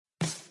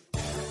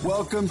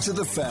Welcome to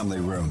the Family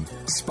Room,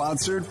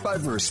 sponsored by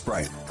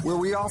Versprite, where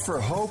we offer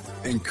hope,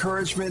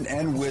 encouragement,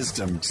 and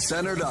wisdom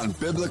centered on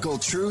biblical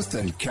truth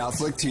and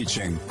Catholic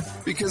teaching,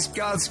 because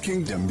God's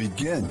kingdom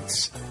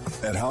begins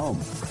at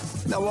home.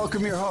 Now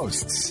welcome your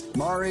hosts,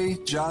 Mari,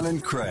 John,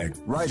 and Craig,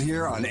 right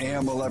here on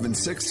AM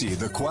 1160,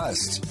 The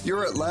Quest,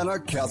 your Atlanta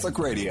Catholic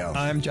Radio.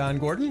 I'm John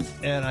Gordon,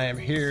 and I am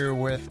here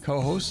with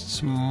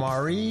co-hosts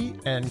Mari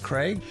and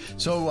Craig.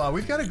 So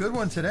we've got a good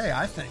one today,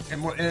 I think,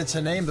 and it's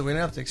a name that we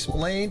don't have to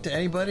explain to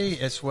anybody.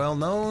 It's well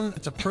known.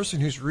 It's a person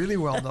who's really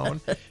well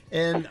known,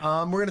 and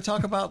we're going to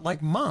talk about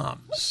like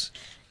moms.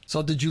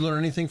 So did you learn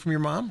anything from your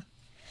mom?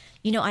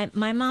 You know,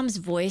 my mom's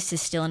voice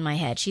is still in my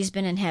head. She's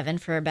been in heaven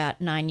for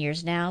about 9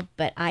 years now,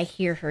 but I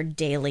hear her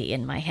daily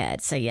in my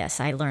head. So yes,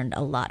 I learned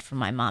a lot from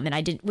my mom, and I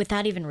didn't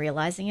without even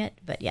realizing it.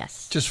 But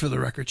yes, just for the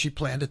record, she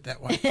planned it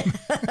that way.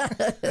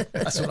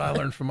 That's what I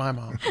learned from my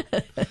mom.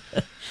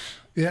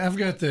 Yeah, I've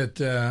got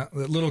that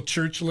little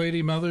church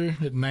lady mother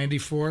at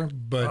 94,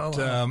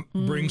 but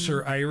brings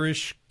her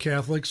Irish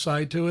Catholic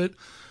side to it.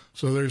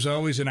 So there's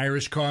always an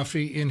Irish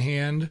coffee in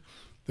hand.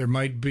 There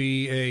might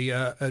be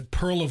a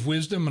pearl of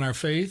wisdom in our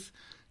faith,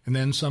 and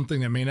then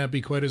something that may not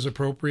be quite as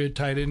appropriate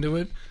tied into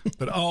it,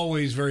 but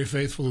always very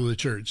faithful to the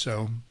church.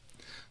 So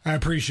I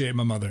appreciate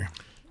my mother.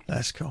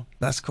 That's cool.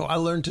 That's cool. I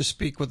learned to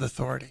speak with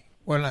authority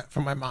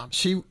from my mom.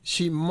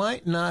 She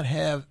might not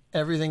have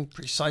everything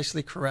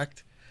precisely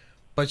correct,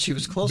 but she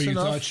was close enough.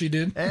 You thought she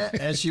did?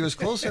 And she was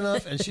close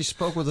enough, and she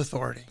spoke with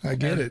authority. I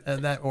get it.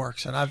 And that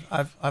works. And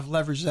I've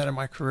leveraged that in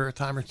my career a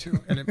time or two,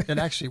 and it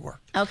actually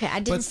worked. Okay,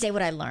 I didn't say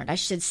what I learned. I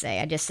should say.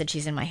 I just said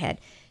she's in my head.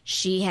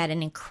 She had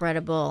an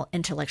incredible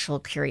intellectual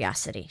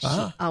curiosity. She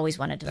always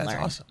wanted to learn. That's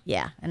awesome.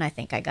 Yeah, and I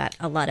think I got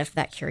a lot of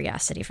that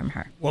curiosity from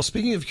her. Well,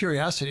 speaking of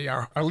curiosity,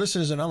 our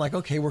listeners are now like,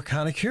 okay, we're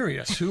kind of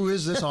curious. Who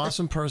is this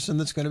awesome person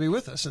that's going to be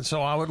with us? And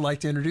so I would like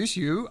to introduce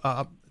you,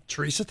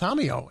 Teresa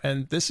Tamio,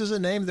 and this is a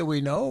name that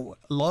we know,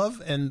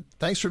 love, and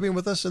thanks for being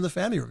with us in the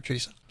Family Room,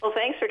 Teresa. Well,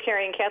 thanks for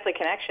carrying Catholic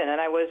Connection, and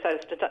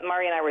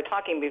Mari and I were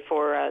talking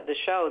before the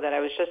show that I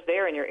was just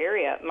there in your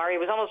area. Mari, it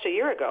was almost a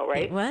year ago,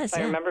 right? It was, if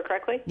I remember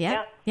correctly?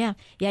 Yeah.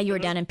 You were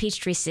down in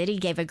Peachtree City,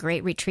 gave a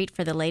great retreat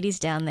for the ladies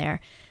down there.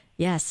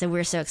 Yeah, so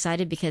we're so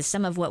excited because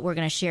some of what we're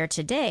going to share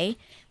today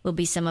will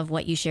be some of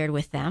what you shared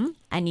with them.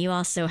 And you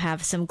also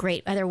have some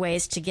great other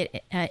ways to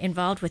get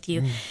involved with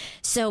you.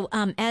 So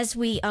as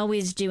we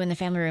always do in the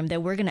Family Room,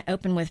 though, we're going to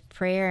open with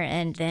prayer,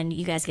 and then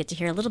you guys get to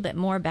hear a little bit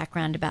more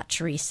background about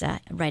Teresa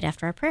right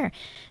after our prayer.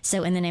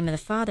 So in the name of the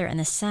Father, and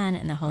the Son,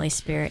 and the Holy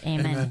Spirit,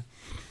 amen.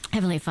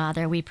 Heavenly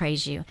Father, we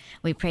praise you.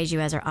 We praise you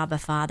as our Abba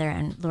Father.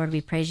 And Lord,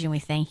 we praise you and we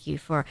thank you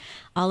for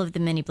all of the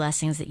many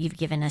blessings that you've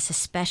given us,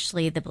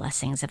 especially the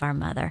blessings of our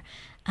mother,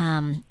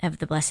 of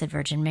the Blessed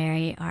Virgin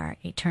Mary, our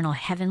eternal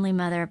heavenly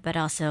mother, but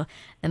also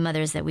the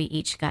mothers that we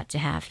each got to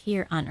have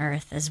here on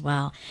earth as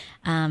well.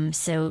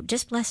 So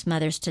just bless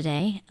mothers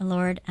today,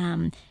 Lord,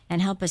 and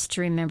help us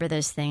to remember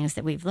those things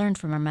that we've learned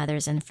from our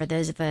mothers. And for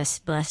those of us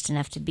blessed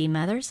enough to be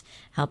mothers,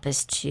 help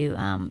us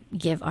to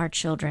give our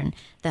children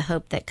the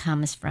hope that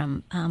comes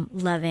from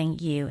loving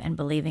you and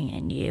believing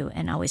in you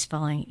and always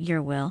following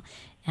your will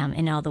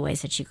in all the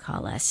ways that you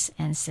call us.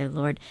 And so,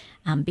 Lord,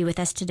 be with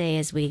us today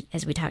as we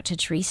talk to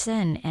Teresa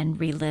and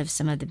relive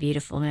some of the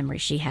beautiful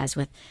memories she has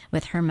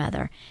with her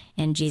mother.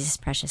 In Jesus'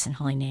 precious and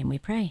holy name we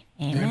pray.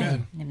 Amen.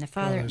 Amen. In the name of the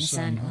Father, and the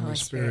Son, and the Holy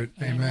Spirit.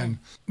 Amen.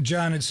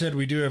 John had said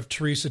we do have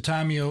Teresa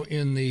Tamio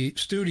in the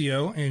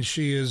studio, and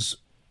she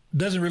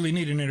doesn't really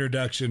need an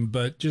introduction,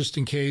 but just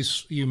in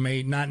case you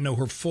may not know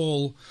her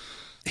full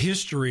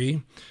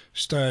history,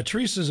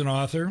 Teresa is an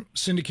author,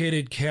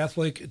 syndicated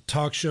Catholic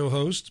talk show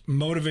host,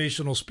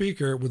 motivational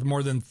speaker with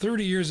more than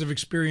 30 years of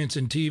experience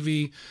in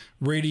TV,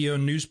 radio,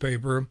 and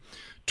newspaper,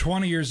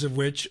 20 years of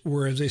which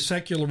were as a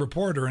secular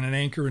reporter and an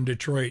anchor in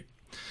Detroit.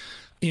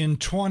 In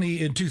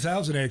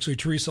 2000, actually,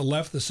 Teresa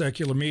left the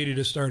secular media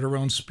to start her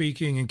own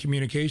speaking and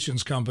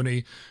communications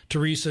company,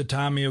 Teresa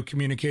Tamio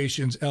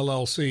Communications,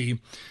 LLC.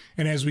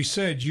 And as we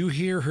said, you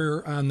hear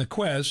her on The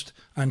Quest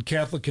on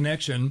Catholic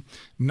Connection,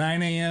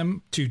 9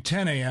 a.m. to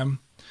 10 a.m.,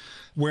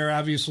 where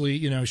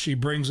obviously, she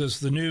brings us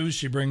the news.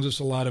 She brings us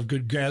a lot of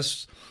good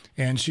guests,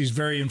 and she's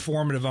very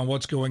informative on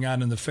what's going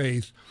on in the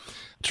faith.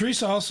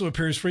 Teresa also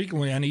appears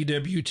frequently on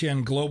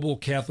EWTN Global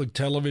Catholic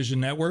Television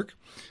Network,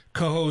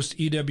 co-hosts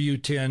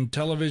EWTN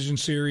television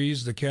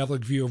series, The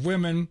Catholic View of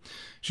Women.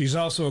 She's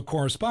also a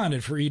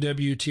correspondent for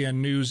EWTN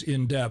News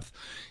In Depth.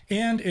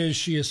 And as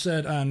she has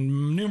said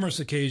on numerous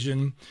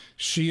occasions,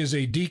 she is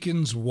a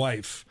deacon's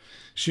wife.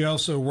 She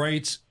also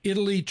writes a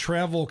Italy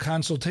travel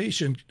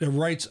consultation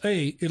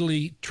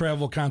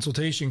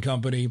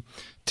company,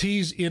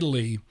 Tease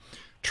Italy,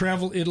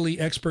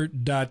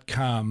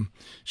 TravelItalyExpert.com.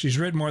 She's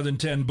written more than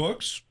 10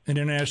 books, an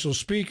international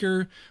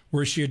speaker,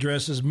 where she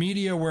addresses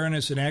media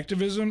awareness and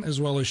activism,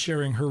 as well as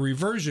sharing her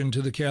reversion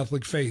to the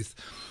Catholic faith.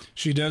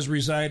 She does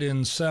reside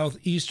in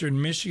southeastern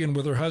Michigan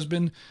with her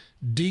husband,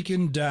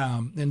 Deacon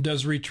Dom, and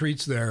does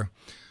retreats there.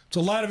 It's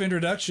a lot of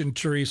introduction,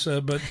 Teresa,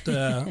 but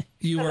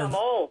you are... I'm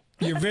old.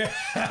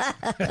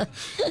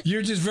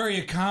 You're just very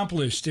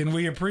accomplished, and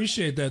we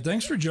appreciate that.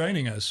 Thanks for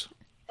joining us.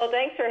 Well,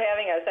 thanks for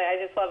having us.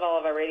 I just love all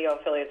of our radio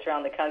affiliates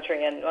around the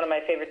country, and one of my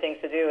favorite things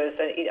to do is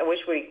I wish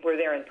we were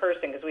there in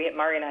person because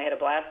Mari and I had a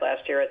blast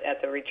last year at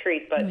the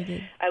retreat, but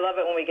I love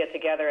it when we get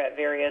together at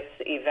various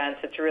events.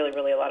 It's really,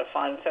 really a lot of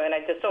fun. So, and I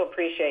just so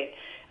appreciate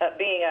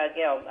being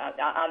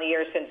on the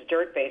air since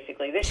dirt,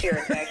 basically. This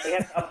year, I actually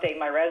have to update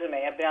my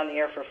resume. I've been on the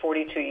air for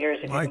 42 years,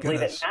 if you can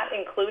believe it, not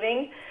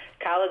including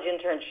college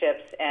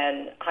internships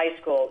and high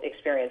school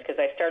experience, because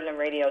I started in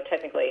radio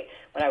technically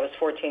when I was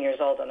 14 years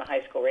old on the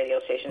high school radio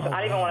station. So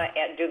I don't even want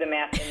to do the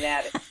math in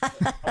that.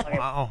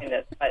 Wow.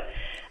 But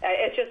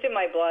it's just in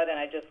my blood, and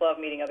I just love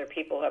meeting other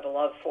people who have a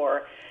love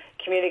for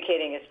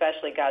communicating,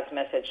 especially God's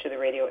message to the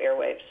radio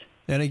airwaves.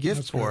 And a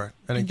gift for it.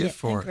 And a gift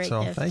for it.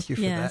 So thank you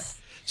for that.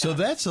 So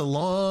that's a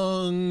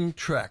long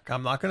trek.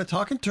 I'm not going to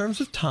talk in terms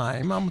of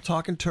time. I'm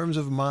talking in terms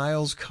of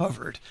miles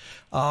covered.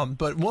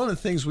 But one of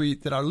the things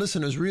that our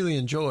listeners really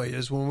enjoy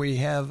is when we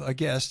have a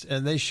guest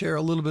and they share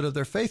a little bit of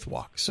their faith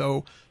walk.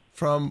 So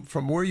from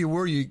where you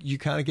were, you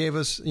kind of gave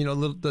us,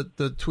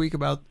 the tweak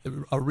about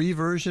a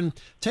reversion.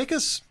 Take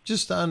us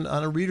just on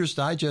a Reader's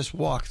Digest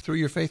walk through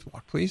your faith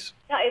walk, please.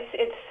 Yeah,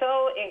 it's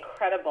so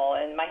incredible.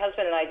 And my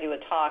husband and I do a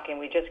talk, and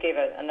we just gave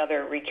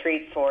another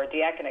retreat for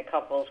diaconate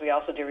couples. We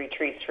also do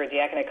retreats for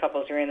diaconate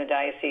couples who are in the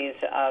diocese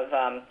of.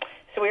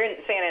 So we were in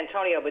San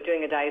Antonio, but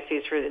doing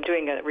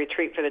a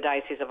retreat for the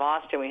Diocese of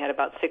Austin. We had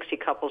about 60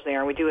 couples there,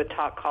 and we do a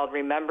talk called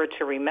Remember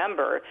to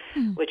Remember,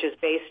 which is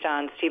based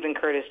on Stephen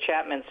Curtis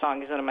Chapman's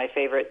song. He's one of my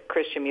favorite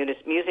Christian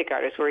music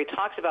artists, where he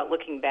talks about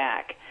looking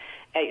back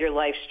at your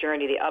life's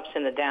journey, the ups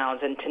and the downs,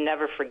 and to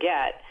never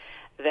forget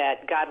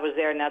that God was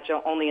there not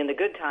only in the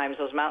good times,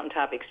 those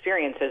mountaintop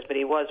experiences, but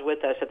he was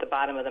with us at the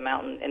bottom of the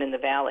mountain and in the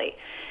valley.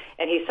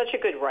 And he's such a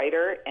good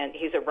writer, and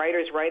he's a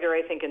writer's writer,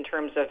 I think, in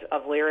terms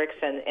of lyrics,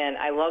 and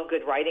I love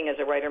good writing as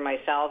a writer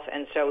myself,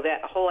 and so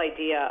that whole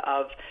idea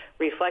of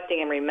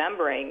reflecting and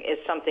remembering is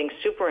something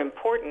super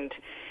important,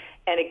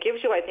 and it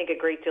gives you, I think, a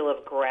great deal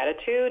of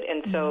gratitude.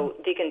 And so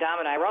Deacon Dom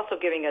and I, we're also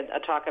giving a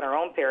talk in our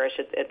own parish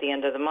at the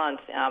end of the month.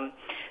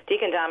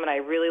 Deacon Dom and I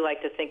really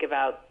like to think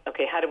about,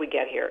 okay, how did we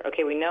get here?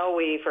 Okay, we know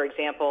for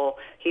example,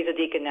 he's a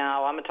deacon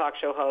now, I'm a talk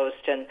show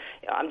host, and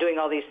I'm doing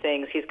all these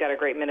things. He's got a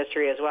great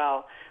ministry as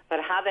well. But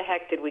how the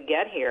heck did we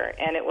get here?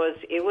 And it was,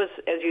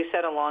 as you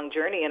said, a long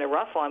journey and a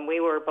rough one. We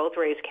were both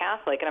raised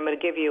Catholic, and I'm going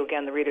to give you,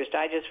 again, the Reader's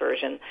Digest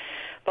version.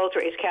 Both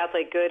raised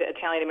Catholic, good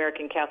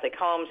Italian-American Catholic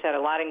homes, had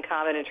a lot in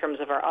common in terms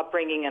of our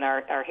upbringing and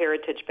our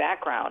heritage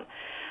background.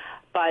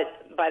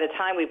 But by the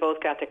time we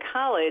both got to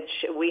college,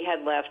 we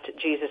had left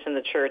Jesus and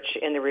the church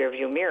in the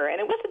rearview mirror. And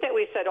it wasn't that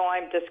we said,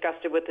 I'm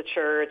disgusted with the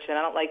church and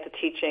I don't like the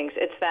teachings.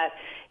 It's that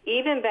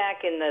even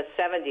back in the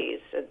 70s,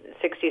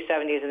 60s,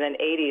 70s, and then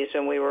 80s,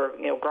 when we were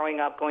growing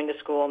up, going to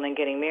school, and then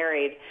getting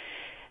married,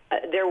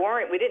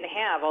 we didn't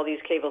have all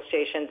these cable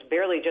stations,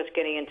 barely just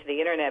getting into the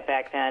internet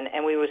back then,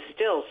 and we were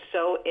still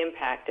so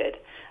impacted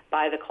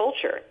by the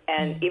culture.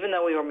 And even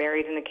though we were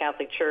married in the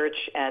Catholic Church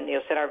and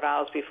said our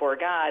vows before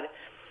God,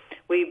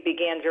 we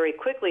began very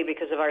quickly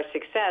because of our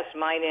success,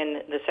 mine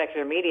in the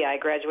secular media. I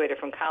graduated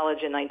from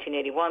college in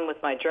 1981 with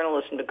my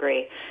journalism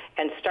degree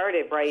and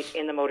started right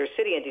in the Motor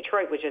City in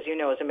Detroit, which, as you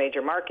know, is a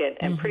major market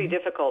and pretty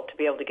difficult to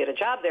be able to get a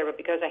job there. But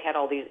because I had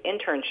all these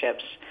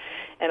internships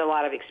and a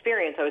lot of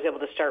experience, I was able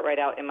to start right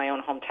out in my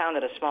own hometown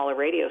at a smaller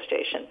radio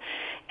station.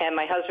 And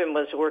my husband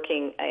was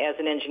working as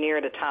an engineer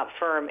at a top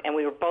firm, and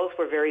we both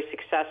were very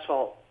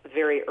successful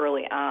very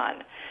early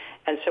on.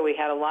 And so we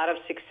had a lot of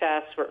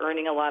success. We're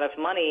earning a lot of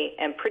money,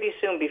 and pretty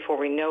soon, before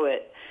we knew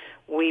it,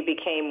 we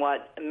became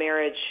what the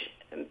marriage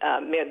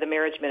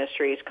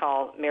ministries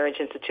call, Marriage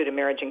Institute and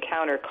Marriage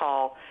Encounter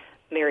call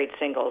married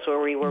singles, where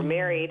we were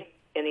married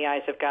in the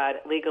eyes of God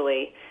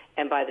legally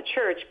and by the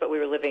church, but we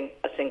were living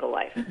a single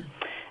life.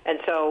 And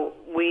so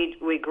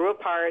we grew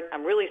apart.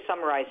 I'm really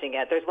summarizing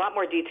it. There's a lot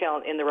more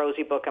detail in the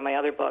Rosie book and my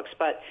other books,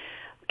 but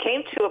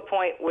came to a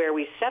point where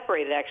we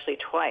separated actually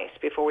twice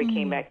before we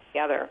came back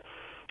together.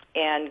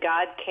 And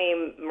God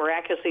came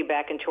miraculously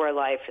back into our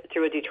life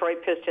through a Detroit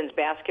Pistons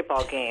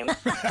basketball game.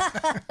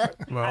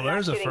 Well, I'm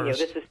there's not a kidding first.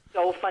 you. This is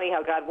so funny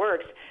how God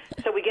works.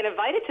 So we get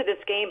invited to this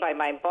game by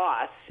my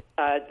boss,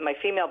 my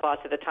female boss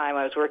at the time.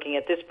 I was working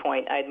at this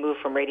point. I'd moved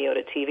from radio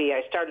to TV.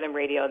 I started in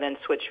radio, then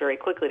switched very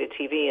quickly to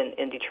TV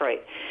in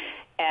Detroit.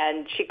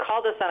 And she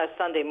called us on a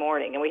Sunday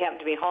morning, and we happened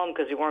to be home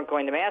because we weren't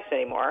going to Mass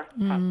anymore,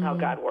 how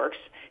God works.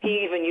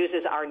 He even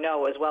uses our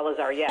no as well as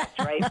our yes,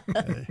 right?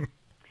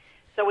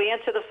 So we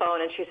answer the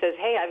phone, and she says,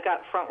 hey, I've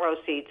got front row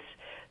seats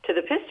to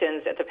the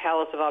Pistons at the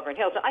Palace of Auburn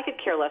Hills. Now, I could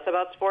care less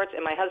about sports,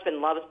 and my husband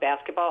loves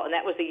basketball, and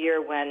that was the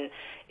year when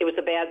it was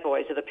the bad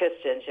boys of the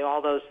Pistons,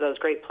 all those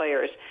great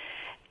players.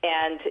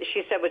 And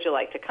she said, would you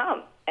like to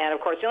come? And, of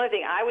course, the only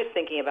thing I was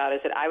thinking about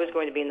is that I was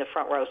going to be in the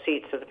front row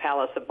seats of the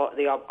Palace of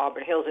the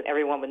Auburn Hills, and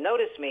everyone would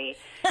notice me.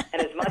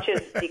 And as much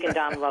as Deacon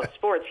Dom loved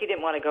sports, he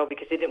didn't want to go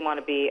because he didn't want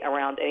to be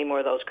around any more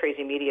of those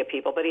crazy media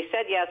people. But he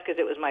said yes because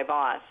it was my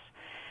boss.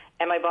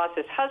 And my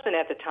boss's husband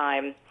at the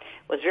time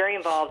was very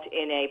involved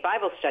in a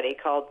Bible study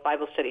called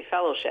Bible Study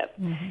Fellowship.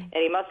 And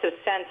he must have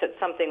sensed that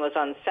something was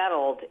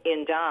unsettled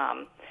in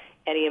Dom,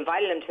 and he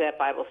invited him to that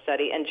Bible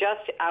study. And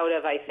just out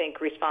of, I think,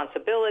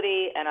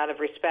 responsibility and out of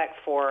respect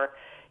for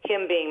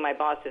him being my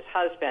boss's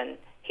husband,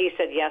 he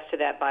said yes to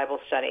that Bible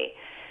study.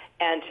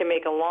 And to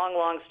make a long,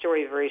 long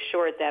story very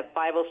short, that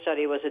Bible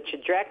study was a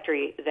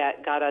trajectory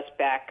that got us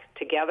back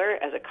together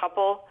as a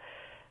couple,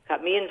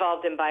 got me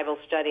involved in Bible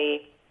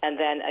study, and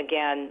then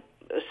again,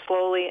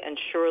 slowly and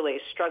surely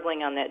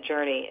struggling on that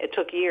journey. It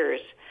took years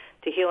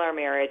to heal our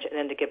marriage and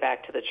then to get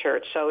back to the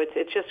church. So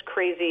it's just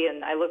crazy,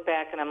 and I look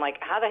back and I'm like,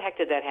 how the heck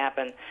did that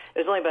happen? It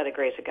was only by the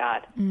grace of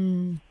God.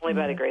 Only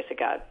by the grace of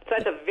God. So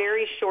that's a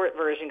very short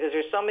version because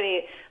there's so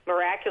many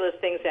miraculous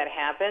things that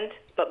happened,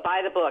 but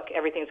buy the book,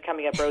 Everything's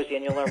Coming Up Rosy,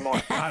 and you'll learn more.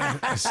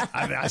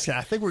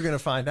 I think we're going to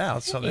find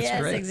out, so that's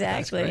yes, great.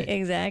 Exactly, that's great.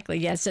 Exactly.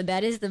 Yes, so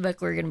that is the book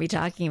we're going to be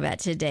talking about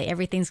today.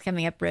 Everything's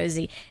Coming Up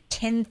Rosy,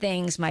 10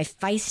 Things My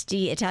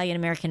Feisty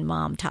Italian-American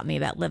Mom Taught Me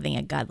About Living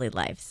a Godly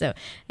Life. So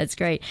that's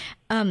great.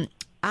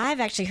 I've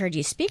actually heard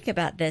you speak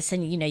about this,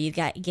 and you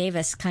gave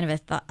us kind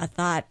of a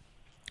thought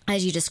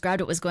as you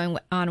described what was going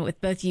on with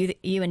both you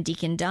and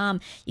Deacon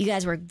Dom. You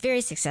guys were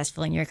very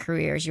successful in your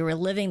careers. You were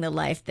living the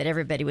life that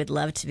everybody would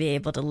love to be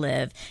able to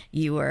live.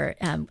 You were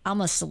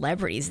almost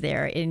celebrities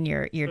there in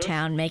your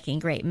town, making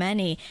great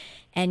money,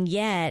 and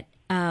yet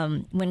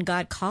when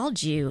God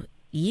called you,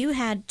 you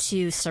had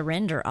to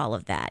surrender all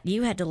of that.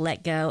 You had to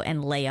let go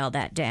and lay all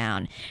that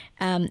down.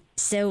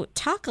 So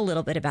talk a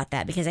little bit about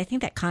that, because I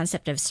think that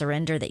concept of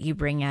surrender that you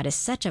bring out is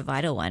such a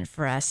vital one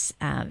for us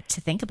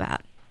to think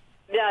about.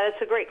 Yeah,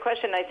 that's a great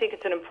question. I think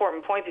it's an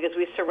important point because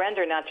we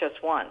surrender not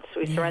just once.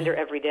 We surrender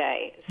every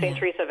day. St.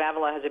 Teresa of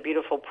Avila has a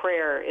beautiful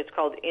prayer. It's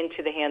called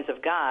Into the Hands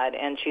of God,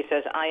 and she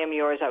says, I am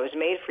yours, I was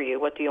made for you.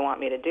 What do you want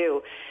me to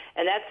do?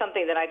 And that's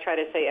something that I try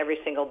to say every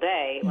single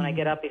day. When I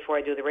get up before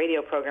I do the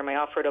radio program, I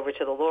offer it over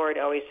to the Lord.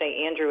 I always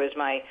say, Andrew is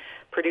my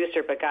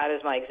producer, but God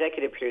is my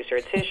executive producer.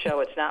 It's his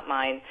show, it's not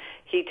mine.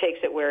 He takes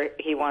it where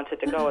he wants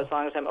it to go as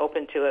long as I'm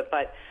open to it.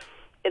 But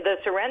the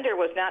surrender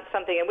was not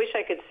something, I wish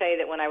I could say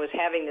that when I was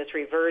having this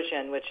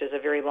reversion, which is a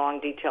very long,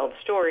 detailed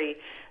story,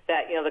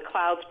 that, the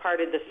clouds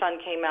parted, the sun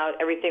came out,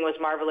 everything was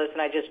marvelous,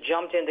 and I just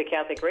jumped into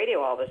Catholic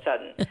radio all of a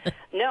sudden.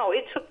 No,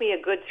 it took me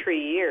a good 3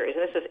 years,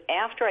 and this is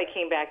after I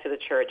came back to the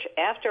church,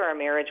 after our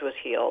marriage was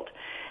healed.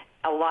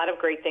 A lot of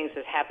great things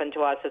have happened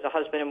to us as a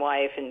husband and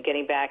wife, and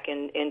getting back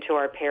into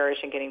our parish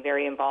and getting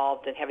very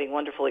involved and having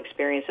wonderful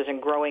experiences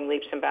and growing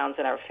leaps and bounds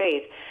in our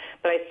faith.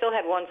 But I still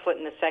had one foot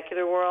in the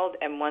secular world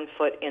and one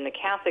foot in the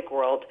Catholic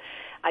world.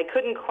 I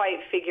couldn't quite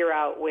figure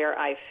out where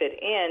I fit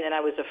in, and I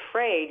was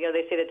afraid.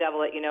 They say the devil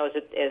that you know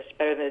is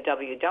better than the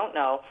devil you don't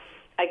know.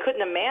 I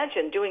couldn't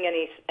imagine doing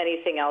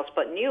anything else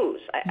but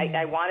news.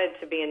 I wanted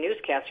to be a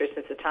newscaster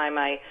since the time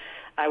I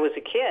was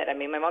a kid. I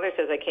mean, my mother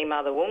says I came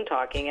out of the womb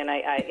talking, and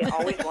I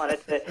always wanted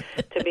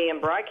to be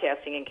in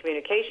broadcasting and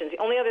communications.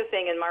 The only other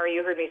thing, and Mari,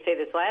 you heard me say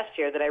this last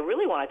year, that I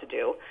really wanted to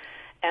do,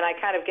 and I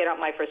kind of get out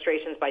my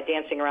frustrations by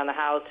dancing around the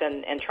house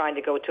and trying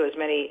to go to as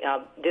many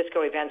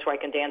disco events where I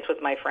can dance with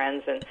my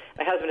friends. And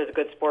my husband is a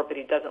good sport, but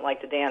he doesn't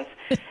like to dance.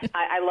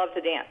 I love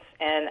to dance.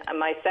 And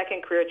my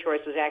second career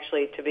choice was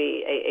actually to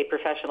be a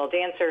professional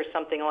dancer,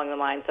 something along the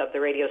lines of the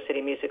Radio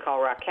City Music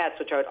Hall Rockettes,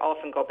 which I would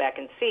often go back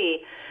and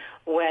see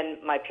when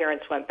my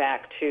parents went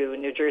back to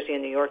New Jersey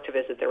and New York to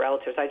visit their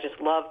relatives. I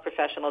just love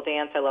professional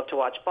dance. I love to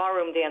watch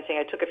ballroom dancing.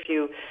 I took a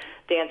few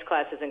dance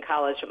classes in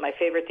college, but my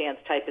favorite dance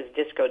type is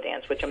disco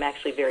dance, which I'm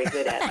actually very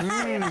good at. I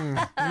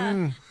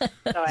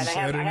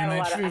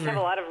have a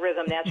lot of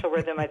rhythm, natural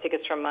rhythm. I think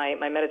it's from my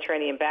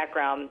Mediterranean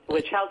background,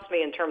 which helps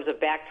me in terms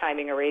of back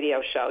timing a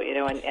radio show,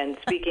 and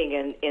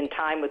speaking in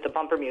time with the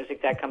bumper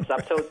music that comes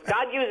up. So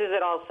God uses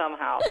it all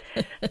somehow.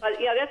 But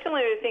that's the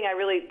only other thing I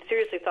really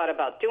seriously thought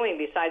about doing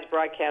besides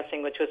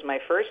broadcasting, which was my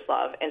first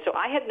love. And so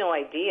I had no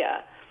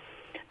idea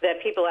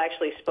that people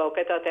actually spoke.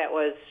 I thought that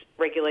was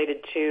regulated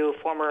to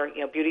former,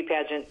 beauty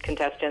pageant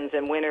contestants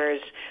and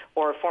winners,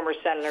 or former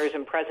senators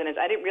and presidents.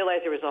 I didn't realize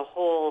there was a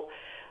whole,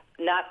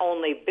 not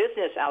only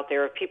business out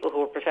there of people who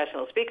were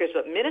professional speakers,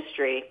 but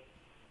ministry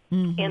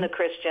in the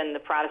Christian, the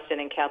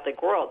Protestant, and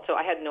Catholic world. So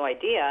I had no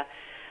idea.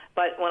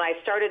 But when I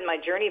started my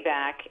journey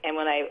back, and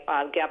when I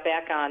got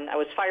back on, I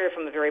was fired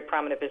from a very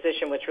prominent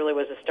position, which really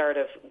was the start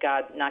of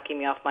God knocking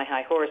me off my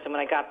high horse. And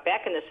when I got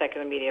back in the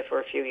secular media for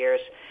a few years,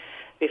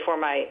 before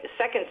my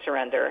second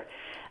surrender,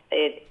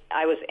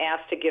 I was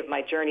asked to give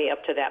my journey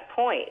up to that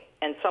point.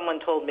 And someone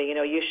told me,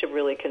 you should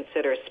really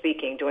consider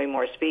speaking, doing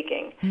more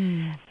speaking.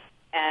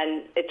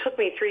 And it took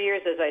me 3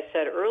 years, as I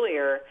said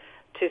earlier,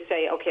 to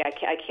say, okay,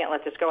 I can't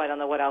let this go. I don't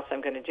know what else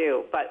I'm going to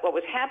do. But what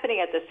was happening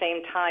at the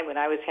same time when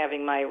I was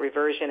having my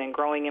reversion and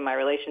growing in my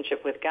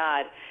relationship with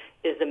God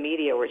is the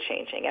media were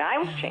changing, and I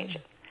was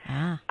changing.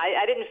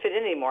 I didn't fit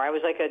in anymore. I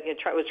was like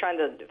was trying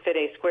to fit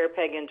a square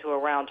peg into a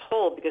round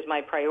hole because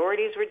my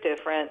priorities were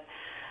different.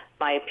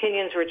 My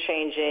opinions were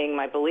changing.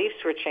 My beliefs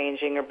were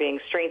changing or being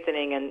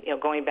strengthening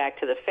and going back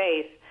to the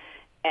faith.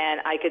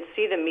 And I could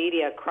see the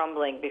media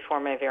crumbling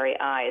before my very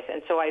eyes.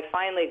 And so I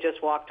finally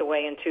just walked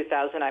away in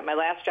 2000. My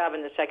last job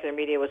in the secular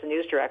media was a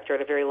news director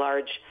at a very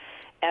large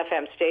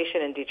FM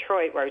station in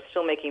Detroit where I was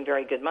still making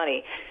very good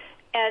money.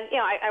 And,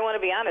 I want to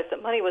be honest, the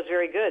money was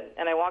very good.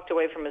 And I walked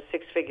away from a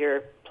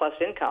six-figure plus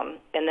income,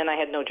 and then I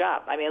had no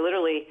job. I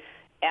literally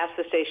asked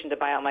the station to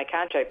buy out my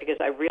contract because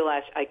I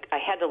realized I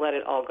had to let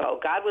it all go.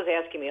 God was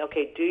asking me,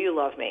 okay, do you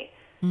love me?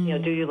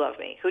 Do you love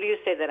me? Who do you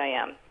say that I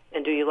am?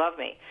 And do you love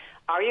me?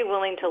 Are you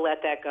willing to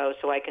let that go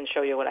so I can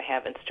show you what I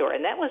have in store?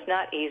 And that was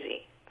not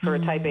easy for a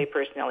type A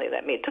personality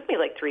like me. It took me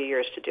like 3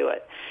 years to do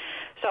it.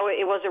 So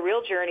it was a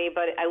real journey,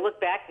 but I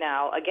look back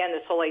now, again,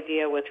 this whole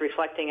idea with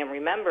reflecting and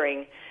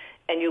remembering,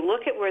 and you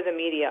look at where the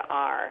media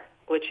are,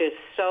 which is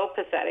so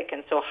pathetic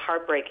and so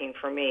heartbreaking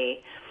for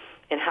me,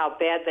 and how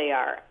bad they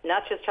are,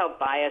 not just how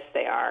biased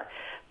they are,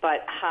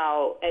 but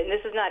how, and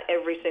this is not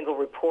every single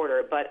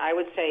reporter, but I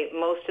would say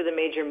most of the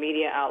major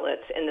media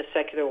outlets in the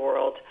secular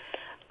world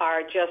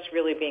are just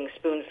really being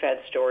spoon-fed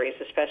stories,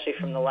 especially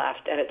from the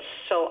left. And it's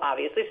so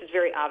obvious. This is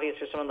very obvious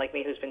for someone like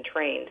me who's been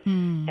trained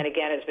and,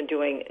 again, has been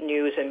doing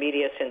news and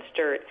media since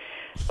dirt.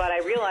 But I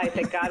realized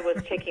that God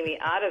was taking me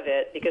out of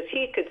it because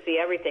he could see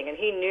everything, and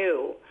he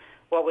knew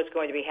what was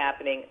going to be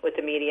happening with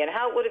the media and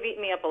how it would have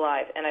eaten me up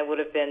alive, and I would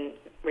have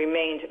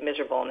remained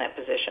miserable in that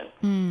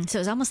position. So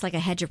it was almost like a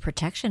hedge of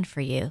protection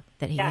for you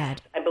that he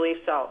had. I believe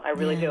so. I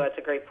really do. That's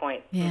a great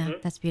point. Yeah,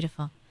 that's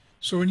beautiful.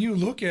 So when you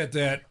look at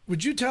that,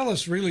 would you tell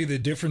us really the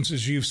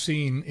differences you've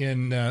seen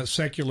in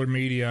secular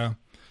media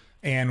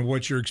and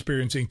what you're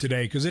experiencing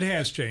today? Because it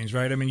has changed,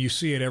 right? You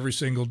see it every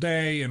single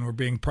day, and we're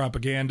being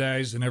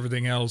propagandized and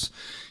everything else.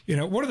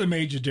 What are the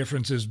major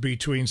differences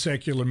between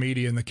secular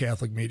media and the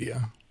Catholic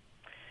media?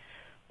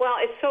 Well,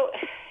 it's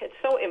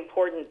so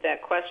important,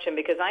 that question,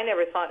 because I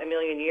never thought in a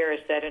million years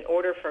that in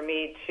order for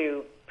me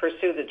to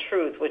pursue the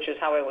truth, which is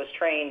how I was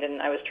trained,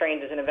 and I was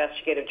trained as an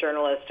investigative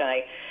journalist, and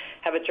I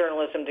have a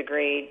journalism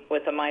degree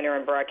with a minor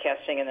in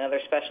broadcasting and another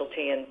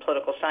specialty in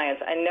political science.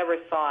 I never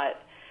thought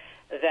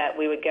that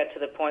we would get to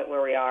the point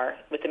where we are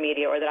with the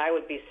media, or that I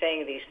would be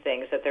saying these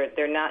things, that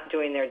they're not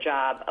doing their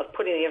job of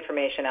putting the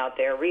information out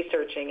there,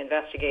 researching,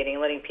 investigating,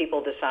 and letting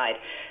people decide.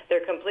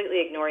 They're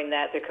completely ignoring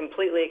that. They're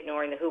completely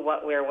ignoring the who,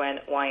 what, where, when,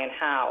 why, and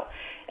how.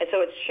 And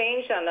so it's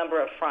changed on a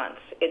number of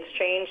fronts. It's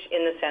changed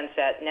in the sense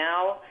that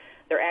now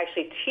they're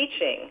actually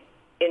teaching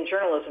in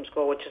journalism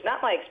school, which is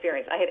not my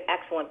experience. I had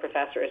excellent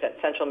professors at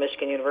Central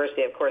Michigan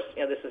University. Of course,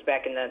 this was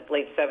back in the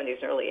late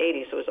 70s and early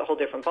 80s, so it was a whole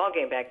different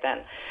ballgame back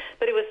then.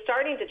 But it was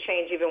starting to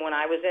change even when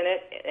I was in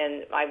it,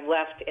 and I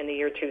left in the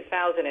year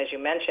 2000, as you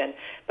mentioned.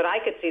 But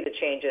I could see the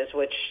changes,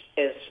 which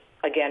is,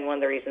 again, one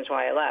of the reasons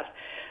why I left.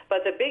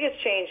 But the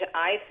biggest change,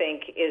 I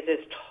think, is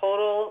this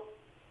total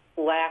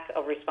lack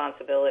of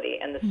responsibility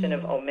and the sin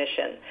of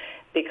omission,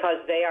 because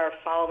they are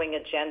following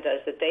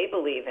agendas that they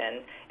believe in,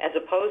 as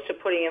opposed to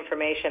putting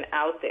information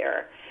out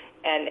there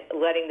and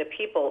letting the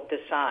people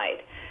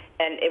decide.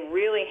 And it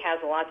really has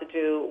a lot to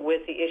do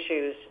with the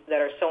issues that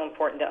are so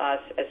important to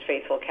us as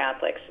faithful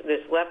Catholics.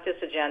 This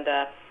leftist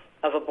agenda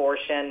of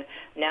abortion,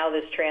 now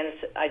this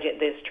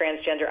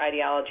transgender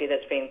ideology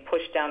that's being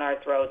pushed down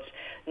our throats,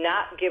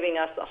 not giving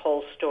us the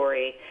whole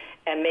story,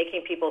 and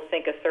making people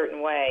think a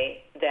certain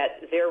way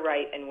that they're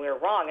right and we're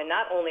wrong. And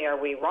not only are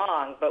we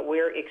wrong, but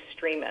we're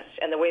extremists.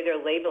 And the way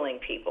they're labeling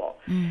people,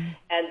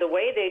 and the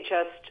way they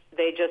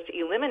just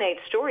eliminate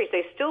stories.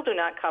 They still do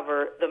not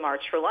cover the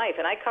March for Life.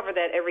 And I cover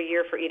that every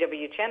year for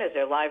EWTN as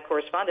their live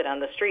correspondent on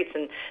the streets.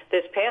 And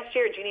this past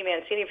year, Jeannie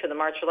Mancini from the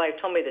March for Life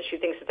told me that she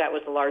thinks that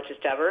was the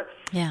largest ever.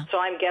 Yeah. So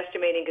I'm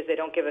guesstimating, because they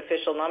don't give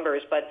official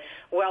numbers, but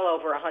well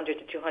over 100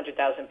 to 200,000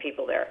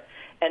 people there,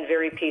 and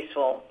very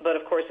peaceful. But,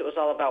 of course, it was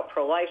all about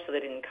pro-life, so they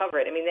didn't cover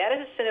it. That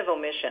is a sin of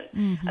omission.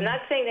 I'm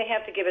not saying they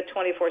have to give it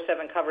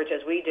 24/7 coverage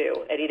as we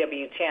do at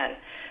EWTN,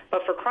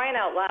 but for crying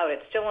out loud,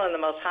 it's still one of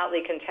the most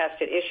hotly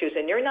contested issues.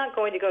 And you're not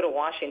going to go to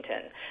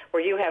Washington,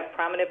 where you have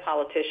prominent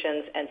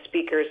politicians and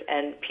speakers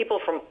and people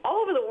from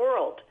all over the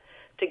world,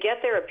 to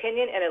get their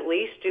opinion and at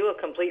least do a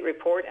complete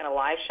report and a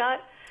live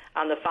shot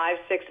on the 5,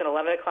 6, and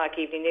 11 o'clock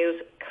evening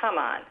news. Come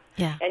on.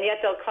 Yeah. And yet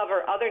they'll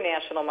cover other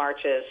national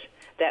marches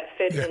that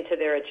fit into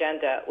their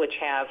agenda, which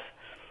have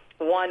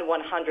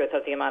 1/100th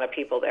of the amount of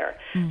people there.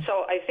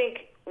 So I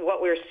think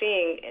what we're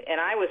seeing, and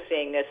I was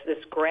seeing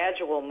this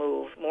gradual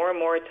move more and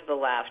more to the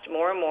left,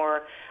 more and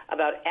more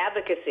about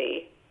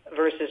advocacy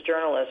versus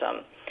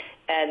journalism.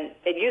 And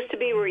it used to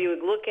be where you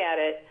would look at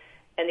it,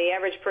 and the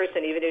average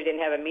person, even who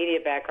didn't have a media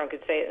background,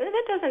 could say,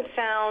 that doesn't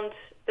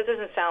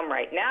sound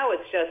right. Now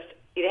it's just,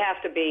 you'd have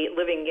to be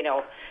living,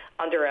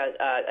 under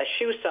a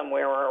shoe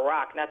somewhere or a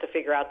rock not to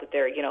figure out that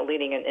they're,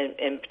 leading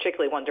in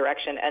particularly one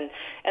direction.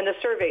 And the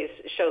surveys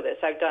show this.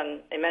 I've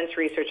done immense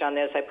research on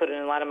this. I put it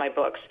in a lot of my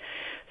books.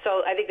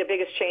 So I think the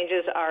biggest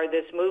changes are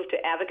this move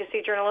to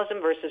advocacy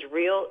journalism versus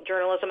real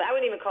journalism. I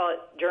wouldn't even call it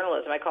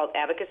journalism. I call it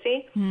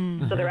advocacy.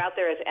 So they're out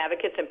there as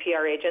advocates and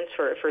PR agents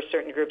for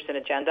certain groups and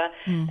agenda.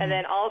 And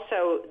then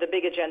also the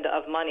big agenda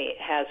of money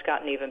has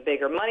gotten even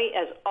bigger. Money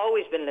has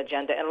always been an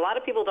agenda, and a lot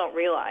of people don't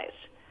realize,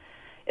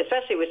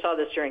 especially we saw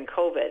this during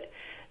COVID,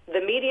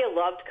 the media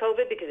loved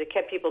COVID because it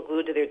kept people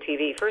glued to their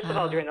TV. First of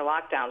all, during the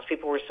lockdowns,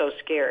 people were so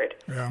scared.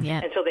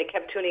 Yeah. And so they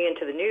kept tuning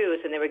into the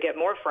news, and they would get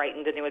more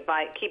frightened, and they would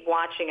keep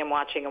watching and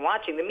watching and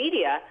watching. The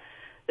media,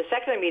 the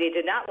secular media,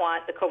 did not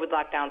want the COVID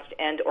lockdowns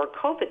to end or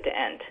COVID to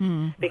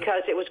end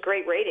because it was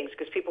great ratings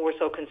because people were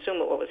so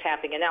consumed with what was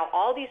happening. And now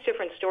all these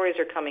different stories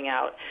are coming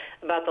out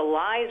about the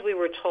lies we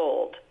were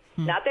told.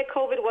 Not that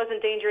COVID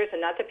wasn't dangerous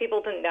and not that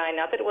people didn't die,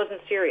 not that it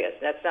wasn't serious.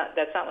 That's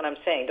not what I'm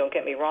saying. Don't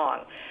get me wrong.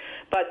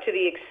 But to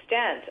the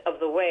extent of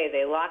the way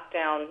they locked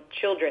down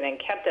children and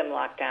kept them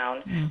locked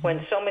down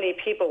when so many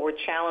people were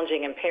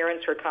challenging and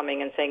parents were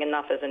coming and saying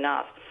enough is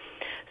enough.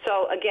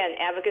 So, again,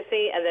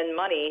 advocacy and then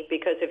money,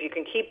 because if you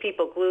can keep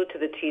people glued to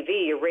the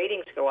TV, your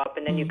ratings go up,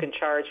 and then you can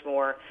charge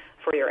more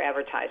for your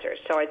advertisers.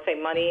 So I'd say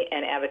money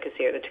and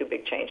advocacy are the two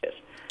big changes.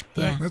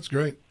 Yeah. That's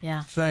great.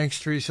 Yeah. Thanks,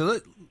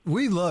 Teresa.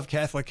 We love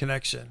Catholic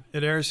Connection.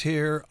 It airs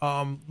here.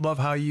 Love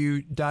how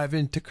you dive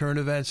into current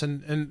events.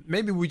 And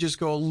maybe we just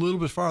go a little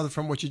bit farther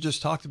from what you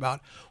just talked about.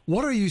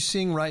 What are you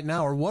seeing right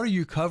now, or what are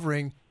you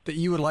covering that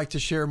you would like to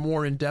share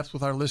more in depth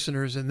with our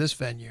listeners in this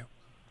venue?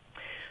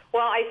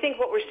 Well, I think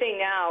what we're seeing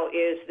now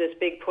is this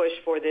big push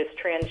for this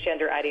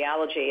transgender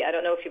ideology. I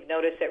don't know if you've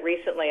noticed that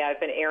recently I've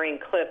been airing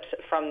clips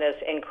from this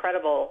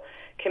incredible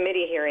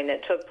committee hearing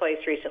that took place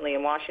recently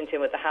in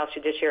Washington with the House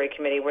Judiciary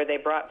Committee, where they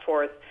brought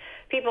forth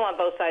people on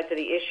both sides of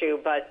the issue,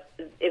 but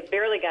it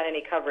barely got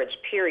any coverage,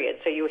 period.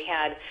 So you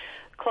had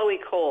Chloe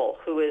Cole,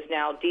 who is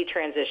now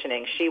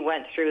detransitioning. She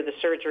went through the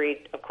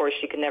surgery. Of course,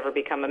 she could never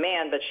become a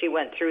man, but she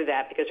went through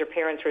that because her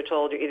parents were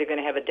told you're either going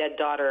to have a dead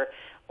daughter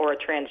or a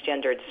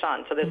transgendered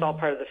son. So this is all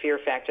part of the fear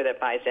factor that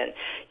buys in.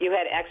 You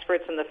had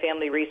experts in the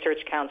Family Research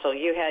Council.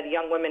 You had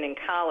young women in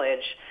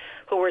college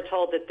who were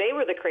told that they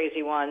were the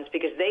crazy ones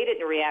because they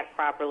didn't react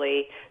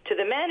properly to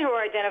the men who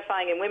are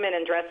identifying in women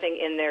and dressing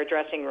in their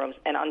dressing rooms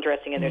and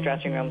undressing in their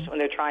dressing rooms when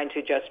they're trying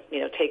to just,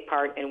 take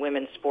part in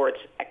women's sports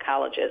at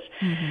colleges.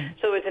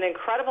 So it's an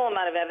incredible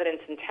amount of evidence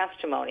and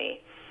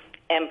testimony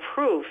and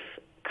proof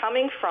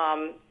coming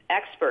from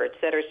experts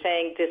that are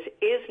saying this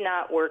is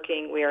not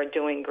working, we are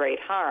doing great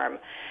harm.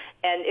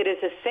 And it is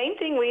the same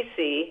thing we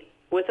see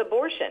with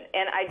abortion.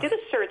 And I did a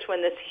search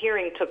when this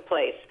hearing took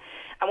place.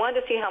 I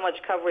wanted to see how much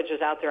coverage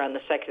was out there on the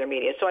secular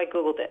media, so I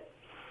Googled it.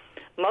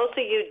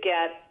 Mostly you'd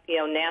get,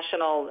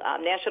 National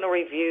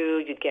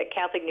Review, you'd get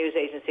Catholic News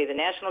Agency, the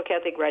National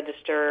Catholic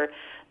Register,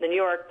 the New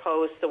York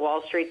Post, the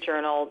Wall Street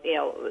Journal,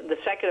 the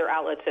secular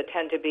outlets that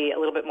tend to be a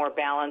little bit more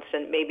balanced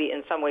and maybe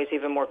in some ways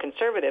even more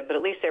conservative, but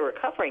at least they were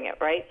covering it,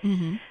 right?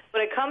 When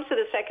it comes to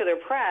the secular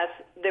press,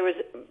 there was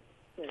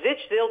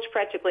zilch,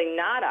 practically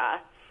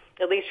nada,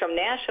 at least from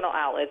national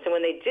outlets, and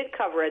when they did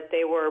cover it,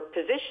 they were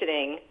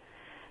positioning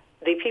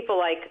the people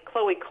like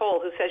Chloe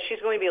Cole, who says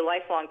she's going to be a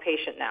lifelong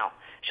patient now.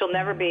 She'll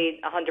never be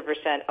 100%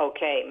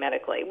 okay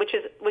medically, which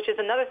is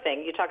another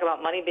thing. You talk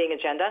about money being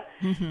agenda.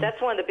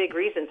 That's one of the big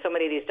reasons so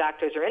many of these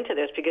doctors are into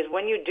this, because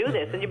when you do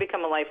this and you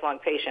become a lifelong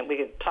patient, we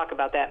could talk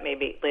about that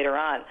maybe later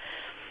on.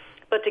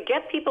 But to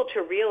get people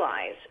to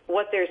realize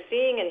what they're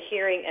seeing and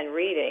hearing and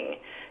reading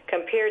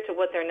compared to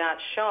what they're not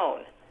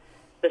shown,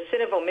 the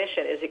sin of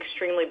omission is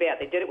extremely bad.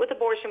 They did it with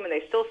abortion when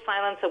they still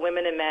silence the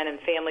women and men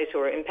and families who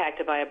are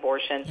impacted by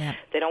abortion. Yeah.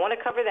 They don't want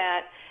to cover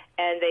that.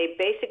 And they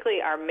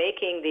basically are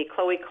making the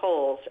Chloe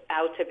Coles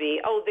out to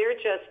be, they're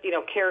just,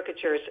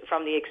 caricatures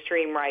from the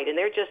extreme right. And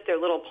they're just their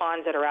little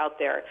pawns that are out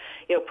there,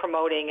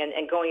 promoting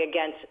and going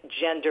against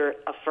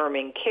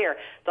gender-affirming care.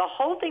 The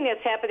whole thing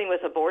that's happening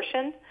with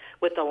abortion,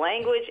 with the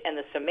language and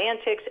the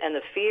semantics and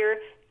the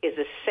fear, is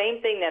the same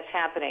thing that's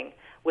happening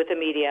with the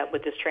media,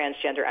 with this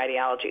transgender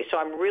ideology. So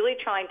I'm really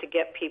trying to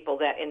get people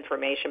that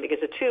information, because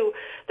the two,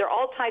 they're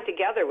all tied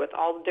together with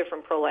all the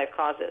different pro-life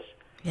causes.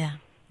 Yeah.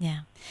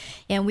 Yeah.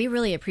 And we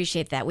really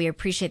appreciate that. We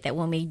appreciate that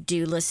when we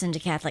do listen to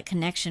Catholic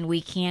Connection,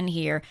 we can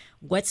hear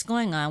what's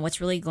going on,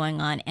 what's really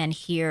going on, and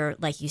hear,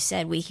 like you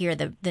said, we hear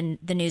the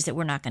news that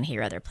we're not going to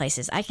hear other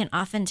places. I can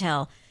often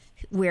tell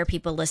where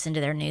people listen to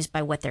their news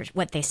by what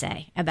they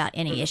say about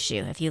any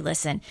issue. If you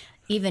listen,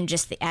 even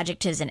just the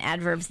adjectives and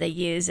adverbs they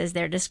use as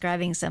they're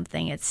describing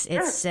something, it's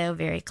so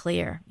very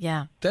clear.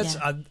 Yeah.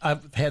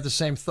 I've had the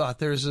same thought.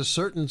 There's a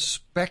certain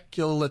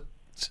spectacular.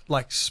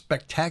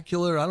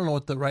 I don't know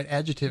what the right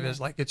adjective is.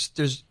 Like it's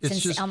just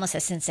almost a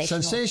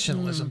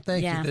sensationalism.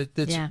 Thank you.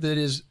 That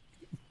is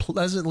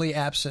pleasantly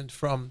absent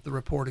from the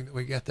reporting that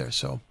we get there.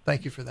 So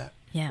thank you for that.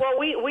 Yeah. Well,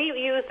 we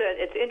use it.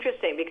 It's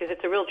interesting because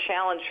it's a real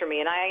challenge for me,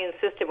 and I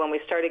insisted when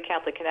we started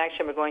Catholic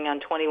Connection, we're going on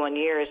 21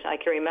 years. I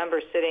can remember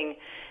sitting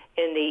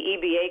in the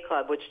EBA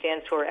Club, which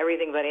stands for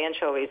Everything But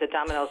Anchovies, at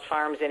Domino's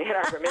Farms in Ann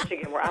Arbor,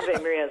 Michigan, where Ave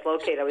Maria is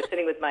located. I was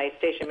sitting with my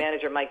station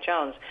manager, Mike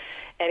Jones,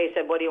 and he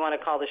said, "What do you want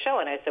to call the show?"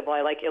 And I said, "Well,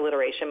 I like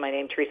alliteration. My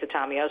name's Teresa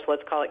Tomeo, so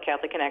let's call it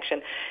Catholic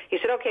Connection." He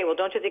said, "Okay, well,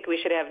 don't you think we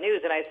should have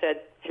news?" And I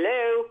said,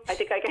 "Hello, I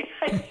think I can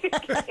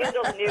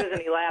handle the news."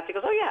 And he laughed. He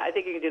goes, "Oh, yeah, I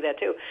think you can do that,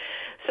 too."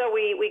 So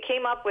we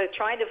came up with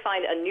trying to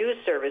find a news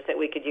service that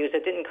we could use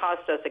that didn't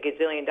cost us a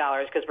gazillion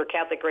dollars, because we're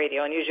Catholic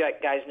radio, and usually you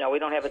guys know we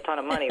don't have a ton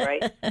of money,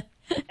 right?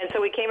 And so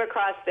we came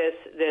across this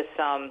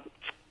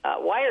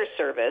wire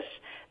service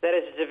that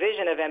is a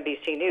division of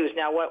NBC News.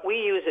 Now, what we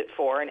use it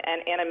for, and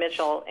Anna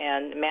Mitchell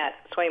and Matt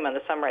Swaim on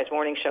the Sunrise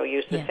Morning Show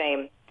use the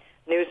same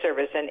news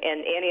service, and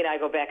Annie and I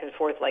go back and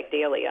forth like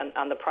daily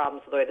on the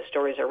problems of the way the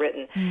stories are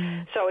written.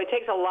 So it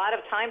takes a lot of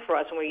time for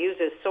us when we use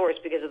this source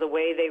because of the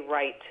way they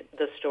write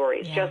the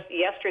stories. Just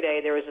yesterday,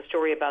 there was a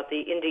story about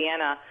the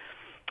Indiana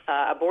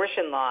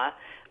abortion law,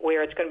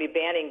 where it's going to be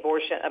banning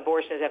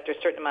abortions after a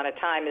certain amount of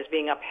time is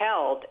being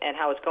upheld and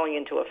how it's going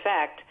into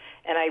effect.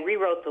 And I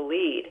rewrote the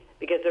lead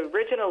because the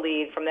original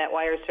lead from that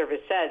wire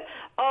service said,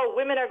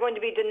 women are going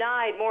to be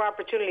denied more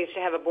opportunities to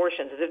have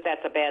abortions, as if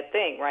that's a bad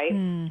thing, right?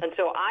 And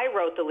so I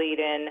wrote the lead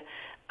in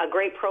a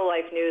great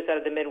pro-life news out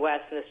of the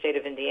Midwest in the state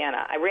of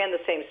Indiana. I ran the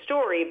same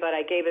story, but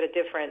I gave it a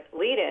different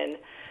lead-in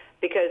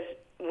because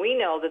we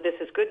know that this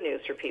is good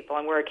news for people,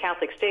 and we're a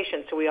Catholic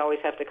station, so we always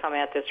have to come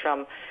at this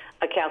from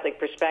a Catholic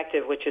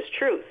perspective, which is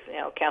truth.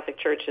 Catholic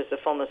Church is the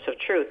fullness of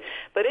truth.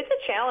 But it's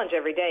a challenge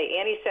every day.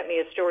 Annie sent me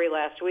a story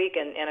last week,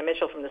 and Anna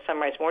Mitchell from the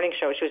Sunrise Morning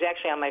Show. She was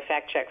actually on my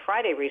Fact Check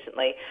Friday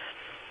recently,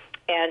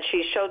 and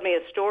she showed me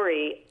a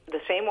story,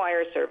 the same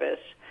wire service,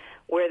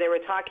 where they were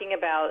talking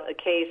about a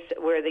case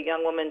where the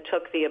young woman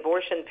took the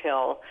abortion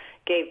pill,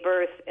 gave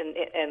birth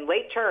in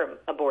late-term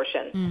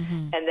abortion,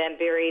 and then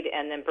buried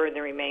and then burned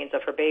the remains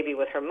of her baby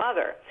with her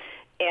mother.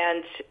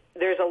 And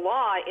there's a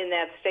law in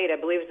that state, I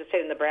believe it's the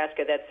state of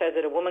Nebraska, that says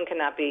that a woman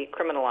cannot be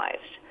criminalized.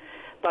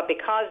 But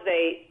because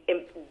they,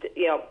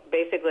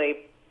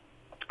 basically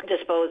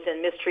disposed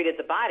and mistreated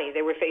the body,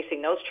 they were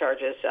facing those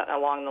charges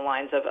along the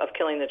lines of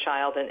killing the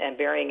child and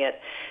burying it,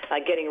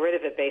 getting rid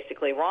of it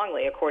basically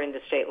wrongly according to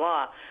state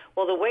law.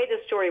 Well, the way the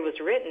story was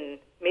written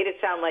made it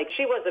sound like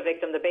she was the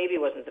victim, the baby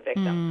wasn't the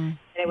victim.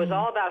 And it was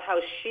all about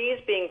how she's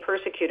being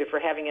persecuted for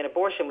having an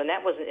abortion when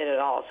that wasn't it at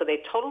all. So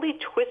they totally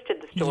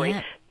twisted the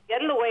story.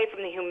 Get it away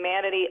from the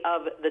humanity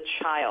of the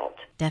child.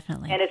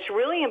 Definitely. And it's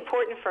really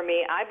important for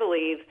me, I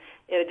believe,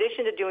 in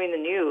addition to doing the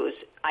news,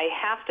 I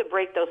have to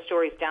break those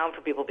stories down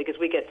for people because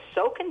we get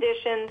so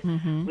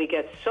conditioned, we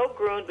get so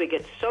groomed, we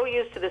get so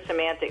used to the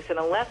semantics, and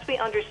unless we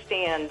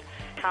understand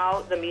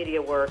how the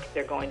media work,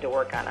 they're going to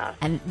work on us.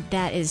 And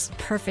that is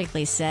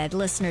perfectly said.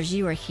 Listeners,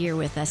 you are here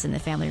with us in the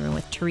Family Room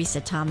with Teresa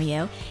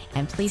Tomeo,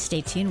 and please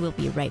stay tuned. We'll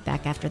be right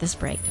back after this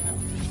break.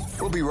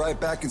 We'll be right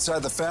back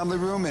inside the Family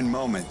Room in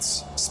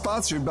moments.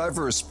 Sponsored by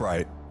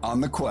Versprite on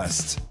The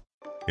Quest.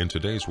 In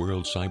today's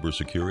world,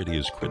 cybersecurity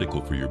is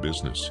critical for your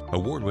business.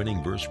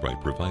 Award-winning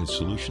Versprite provides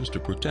solutions to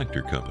protect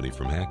your company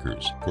from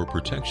hackers. For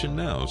protection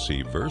now,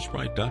 see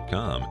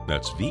Versprite.com.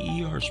 That's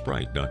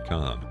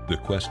VERsprite.com. The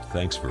Quest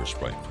thanks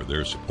Versprite for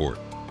their support.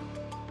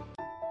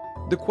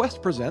 The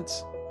Quest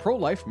presents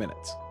Pro-Life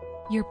Minutes.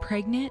 You're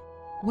pregnant?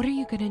 What are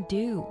you going to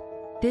do?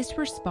 This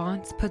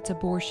response puts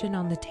abortion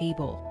on the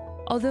table.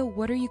 Although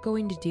what are you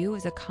going to do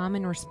is a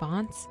common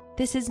response,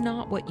 this is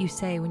not what you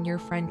say when your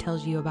friend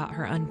tells you about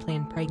her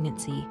unplanned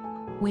pregnancy.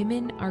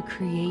 Women are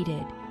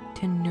created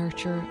to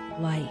nurture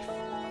life.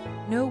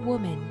 No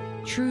woman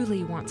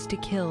truly wants to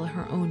kill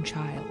her own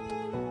child.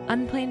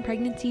 Unplanned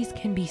pregnancies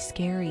can be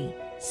scary.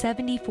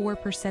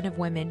 74% of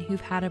women who've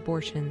had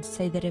abortions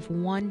say that if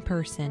one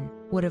person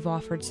would have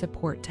offered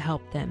support to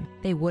help them,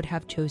 they would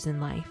have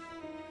chosen life.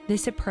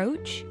 This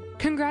approach?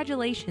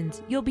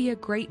 Congratulations, you'll be a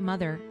great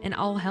mother and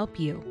I'll help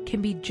you,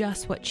 can be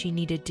just what she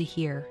needed to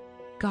hear.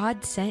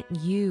 God sent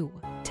you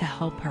to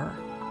help her.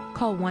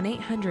 Call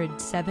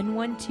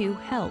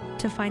 1-800-712-HELP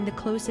to find the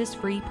closest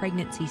free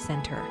pregnancy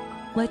center.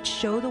 Let's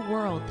show the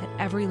world that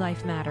every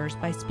life matters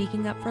by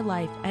speaking up for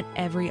life at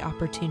every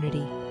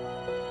opportunity.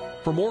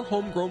 For more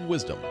homegrown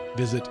wisdom,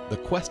 visit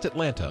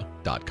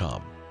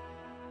thequestatlanta.com.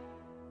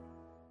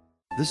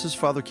 This is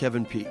Father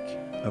Kevin Peak,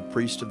 a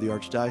priest of the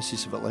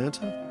Archdiocese of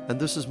Atlanta, and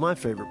this is my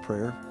favorite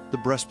prayer, the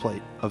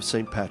breastplate of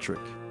St.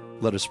 Patrick.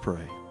 Let us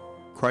pray.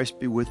 Christ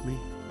be with me,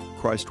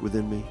 Christ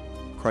within me,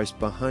 Christ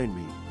behind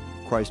me,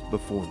 Christ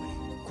before me,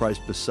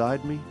 Christ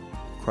beside me,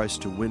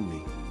 Christ to win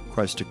me,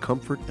 Christ to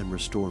comfort and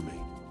restore me,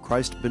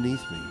 Christ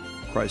beneath me,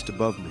 Christ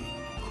above me,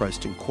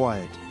 Christ in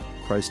quiet,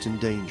 Christ in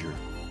danger,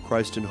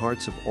 Christ in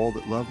hearts of all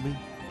that love me,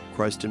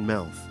 Christ in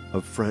mouth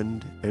of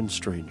friend and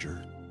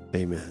stranger.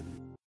 Amen.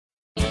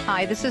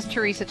 Hi, this is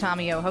Teresa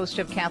Tomeo, host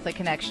of Catholic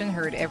Connection,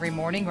 heard every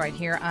morning right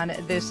here on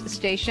this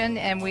station,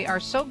 and we are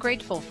so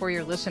grateful for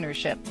your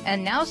listenership.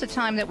 And now's the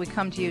time that we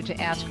come to you to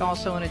ask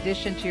also, in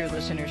addition to your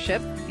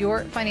listenership,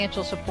 your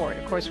financial support.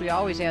 Of course, we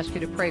always ask you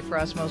to pray for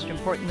us most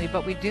importantly,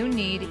 but we do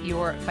need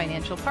your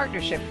financial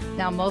partnership.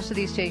 Now, most of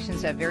these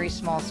stations have very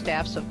small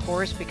staffs, of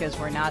course, because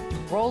we're not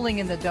rolling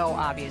in the dough,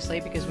 obviously,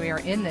 because we are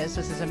in this.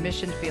 This is a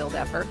mission field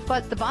effort.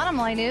 But the bottom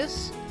line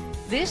is,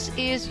 this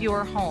is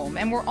your home,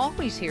 and we're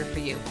always here for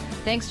you.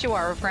 Thanks to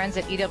our friends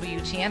at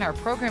EWTN, our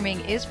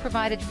programming is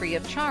provided free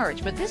of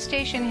charge, but this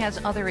station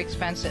has other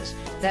expenses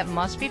that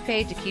must be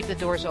paid to keep the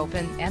doors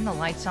open and the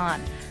lights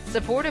on.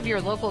 Support of your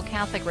local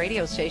Catholic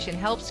radio station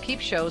helps keep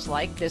shows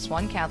like this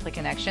one, Catholic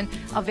Connection,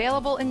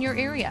 available in your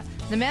area.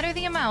 No matter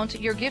the amount,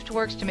 your gift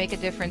works to make a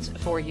difference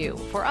for you,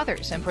 for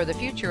others, and for the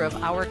future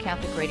of our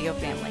Catholic radio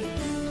family.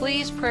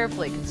 Please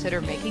prayerfully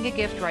consider making a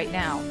gift right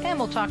now, and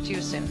we'll talk to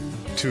you soon.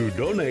 To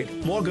donate,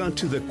 log on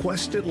to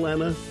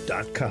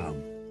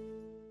thequestatlanta.com.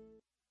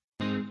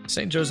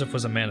 St. Joseph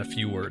was a man of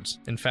few words.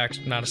 In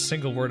fact, not a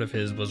single word of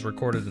his was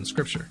recorded in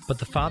Scripture. But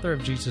the father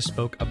of Jesus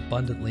spoke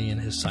abundantly in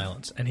his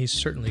silence, and he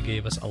certainly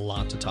gave us a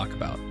lot to talk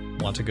about.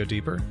 Want to go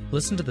deeper?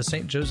 Listen to the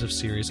St. Joseph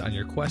series on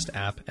your Quest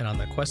app and on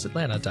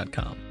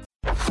thequestatlanta.com.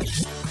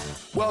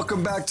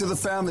 Welcome back to the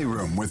Family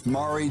Room with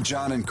Mari,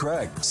 John, and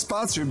Craig,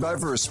 sponsored by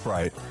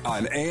VerseBrite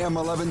on AM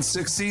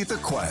 1160 The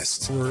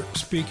Quest. We're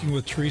speaking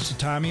with Teresa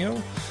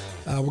Tomeo.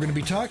 We're going to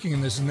be talking in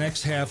this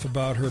next half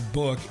about her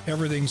book,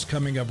 Everything's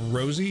Coming Up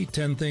Rosy,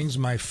 10 Things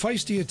My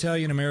Feisty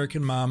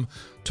Italian-American Mom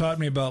Taught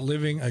Me About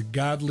Living a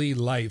Godly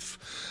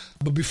Life.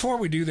 But before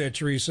we do that,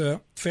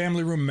 Teresa,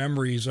 family room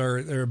memories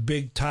are a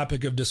big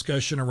topic of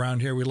discussion around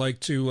here. We like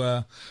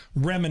to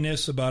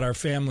reminisce about our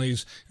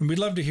families, and we'd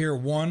love to hear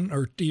one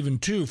or even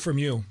two from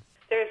you.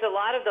 There's a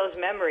lot of those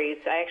memories.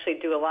 I actually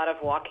do a lot of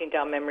walking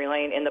down memory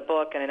lane in the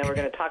book, and I know we're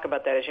going to talk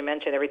about that. As you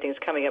mentioned, everything's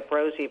coming up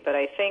rosy. But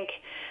I think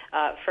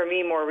for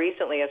me more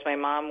recently, as my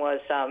mom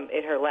was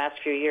in her last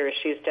few years,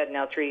 she's dead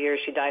now 3 years.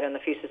 She died on the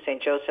Feast of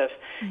St. Joseph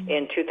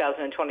in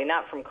 2020,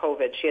 not from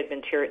COVID. She had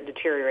been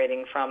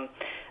deteriorating from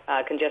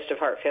congestive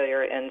heart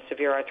failure and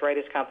severe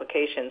arthritis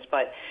complications.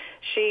 But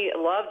she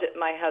loved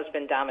my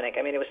husband, Dominic.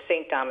 I mean, it was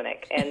St.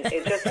 Dominic. And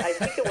it just, I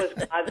think it was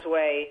God's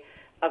way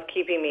of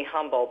keeping me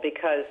humble,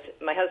 because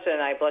my husband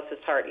and I, bless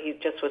his heart, he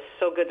just was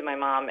so good to my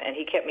mom, and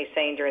he kept me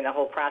sane during the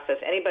whole process.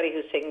 Anybody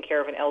who's taking care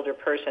of an elder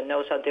person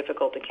knows how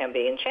difficult it can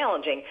be and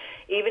challenging,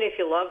 even if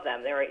you love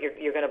them.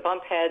 You're going to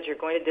bump heads,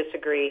 you're going to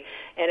disagree,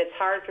 and it's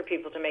hard for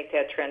people to make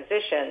that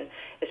transition,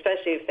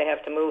 especially if they have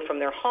to move from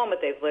their home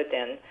that they've lived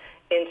in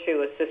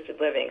into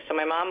assisted living. So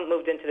my mom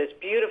moved into this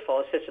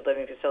beautiful assisted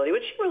living facility,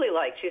 which she really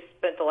liked. She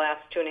spent the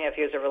last 2.5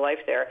 years of her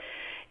life there.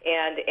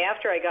 And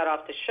after I got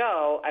off the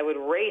show, I would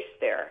race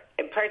there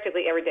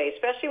practically every day,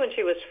 especially when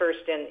she was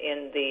first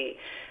in the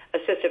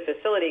assisted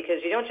facility, because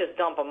you don't just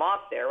dump them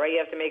off there, right? You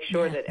have to make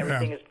sure that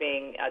everything is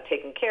being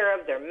taken care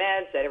of, their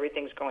meds, that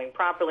everything's going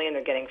properly, and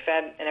they're getting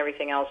fed and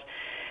everything else.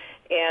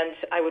 And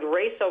I would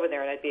race over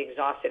there, and I'd be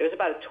exhausted. It was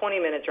about a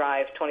 20-minute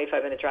drive,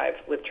 25-minute drive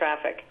with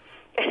traffic.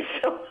 And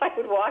so I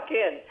would walk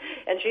in,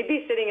 and she'd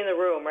be sitting in the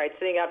room, right,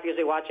 sitting up,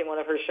 usually watching one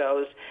of her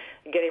shows,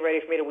 getting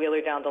ready for me to wheel her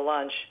down to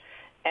lunch.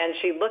 And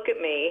she'd look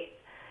at me,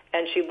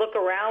 and she'd look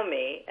around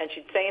me, and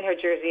she'd say in her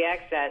Jersey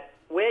accent,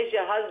 "Where's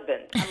your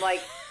husband?" I'm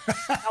like,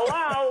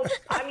 "Hello,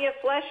 I'm your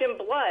flesh and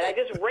blood. I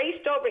just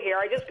raced over here.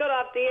 I just got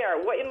off the air.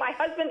 My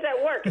husband's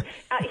at work.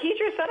 He's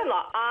your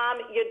son-in-law.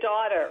 I'm your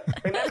daughter.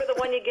 Remember the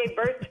one you gave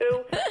birth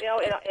to,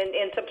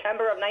 in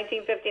September of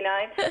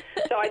 1959?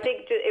 So I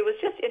think it was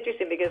just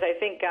interesting, because I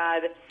think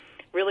God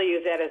really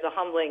used that as a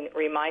humbling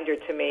reminder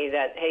to me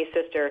that, hey,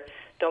 sister,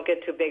 don't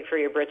get too big for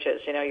your britches.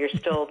 You're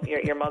still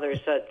your mother's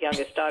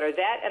youngest daughter.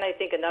 That, and I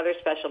think another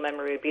special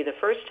memory would be the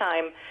first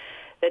time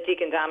that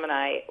Deacon Dom and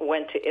I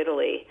went to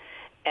Italy,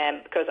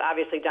 and because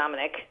obviously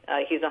Dominic,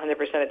 he's 100%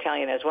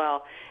 Italian as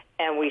well,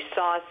 and we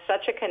saw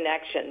such a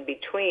connection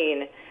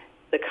between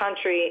the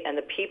country and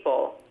the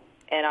people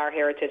and our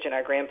heritage and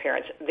our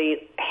grandparents. The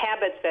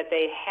habits that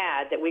they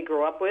had that we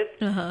grew up with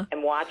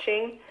and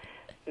watching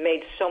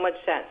made so much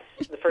sense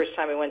the first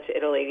time we went to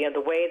Italy.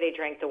 The way they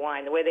drank the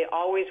wine, the way they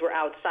always were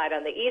outside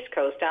on the East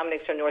Coast.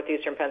 Dominic's from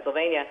northeastern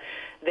Pennsylvania.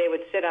 They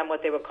would sit on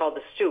what they would call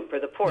the stoop or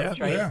the porch,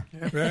 right?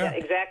 Yeah,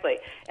 exactly.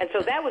 And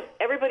so that was,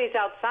 everybody's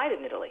outside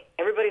in Italy.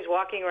 Everybody's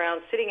walking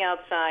around, sitting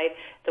outside.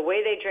 The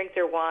way they drink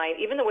their wine,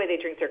 even the way they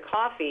drink their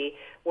coffee,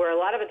 where a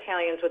lot of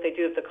Italians, what they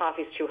do if the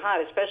coffee's too hot,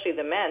 especially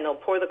the men, they'll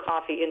pour the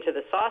coffee into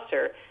the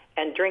saucer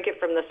and drink it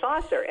from the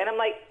saucer. And I'm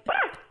like,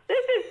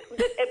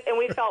 this, and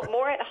we felt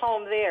more at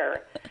home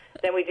there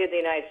than we did in the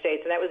United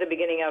States. And that was the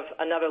beginning of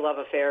another love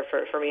affair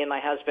for me and my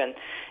husband,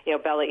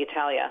 Bella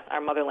Italia,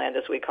 our motherland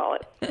as we call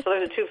it. So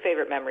those are two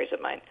favorite memories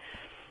of mine.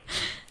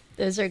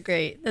 Those are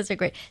great.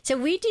 So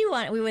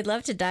we would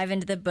love to dive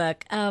into the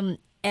book.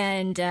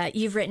 And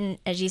you've written,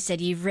 as you said,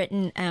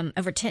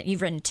 over 10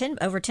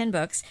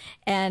 books,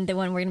 and the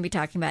one we're going to be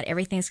talking about,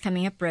 Everything's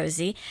Coming Up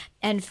Rosy.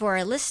 And for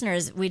our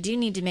listeners, we do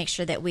need to make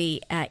sure that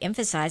we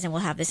emphasize, and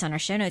we'll have this on our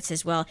show notes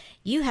as well,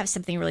 you have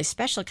something really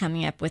special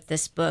coming up with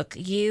this book.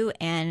 You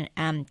and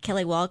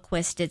Kelly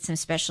Walquist did some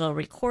special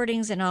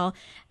recordings and all.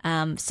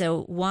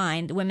 So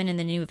WINE, the Women in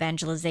the New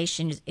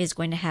Evangelization, is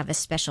going to have a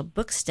special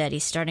book study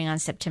starting on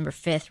September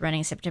 5th,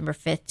 running September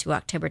 5th to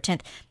October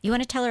 10th. You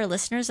want to tell our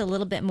listeners a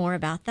little bit more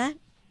about that?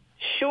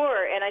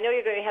 Sure, and I know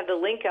you're going to have the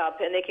link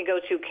up, and they can go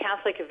to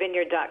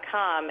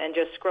CatholicVineyard.com and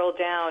just scroll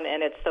down,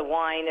 and it's the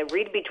WINE,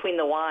 Read Between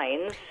the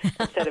Wines,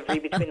 instead of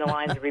Read Between the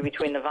Lines, Read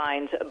Between the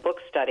Vines book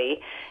study.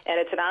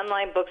 And it's an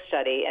online book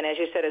study, and as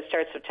you said, it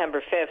starts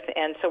September 5th.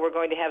 And so we're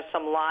going to have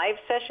some live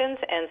sessions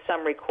and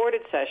some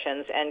recorded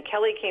sessions. And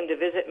Kelly came to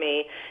visit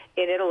me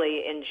in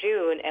Italy in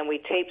June, and we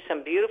taped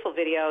some beautiful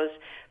videos.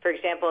 For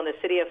example, in the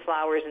City of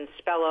Flowers in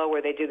Spello,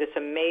 where they do this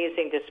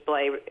amazing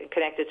display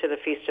connected to the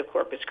Feast of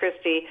Corpus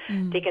Christi.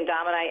 Deacon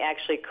Dom and I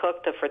actually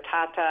cooked the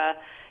frittata.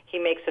 He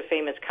makes a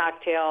famous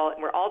cocktail.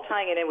 We're all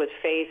tying it in with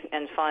faith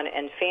and fun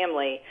and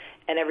family,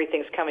 and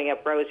everything's coming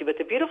up rosy. But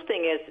the beautiful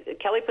thing is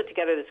Kelly put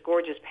together this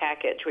gorgeous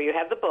package where you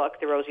have the book,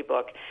 the Rosie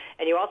book,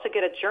 and you also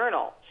get a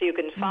journal. So you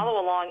can follow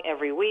along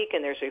every week,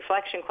 and there's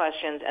reflection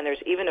questions, and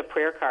there's even a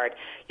prayer card.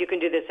 You can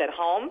do this at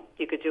home.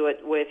 You could do it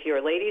with your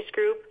ladies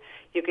group.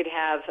 You could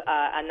have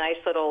a nice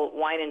little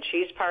wine and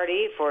cheese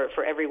party for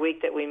every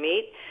week that we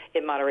meet,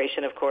 in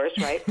moderation, of course,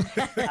 right?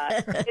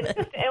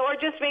 Or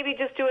just maybe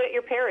just do it at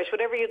your parish,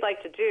 whatever you'd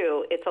like to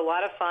do. It's a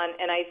lot of fun,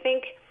 and I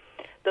think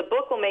the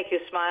book will make you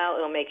smile.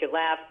 It'll make you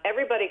laugh.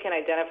 Everybody can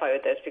identify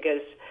with this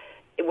because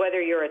whether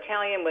you're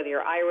Italian, whether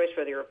you're Irish,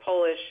 whether you're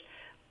Polish,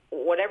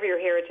 whatever your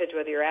heritage,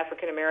 whether you're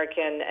African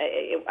American,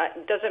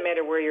 it doesn't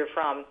matter where you're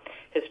from,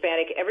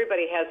 Hispanic,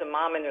 everybody has a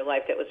mom in their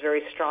life that was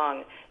very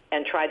strong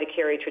and tried to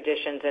carry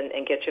traditions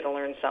and get you to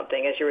learn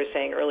something, as you were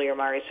saying earlier,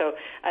 Mari. So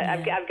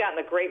I've gotten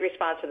a great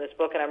response in this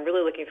book, and I'm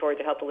really looking forward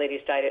to help the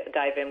ladies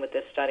dive in with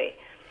this study.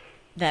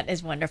 That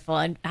is wonderful.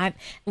 And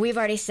we've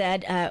already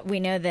said we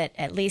know that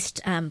at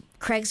least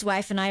Craig's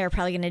wife and I are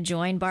probably going to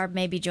join. Barb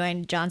may be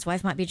joining. John's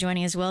wife might be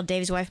joining as well.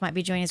 Dave's wife might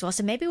be joining as well.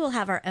 So maybe we'll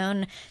have our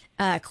own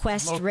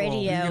Quest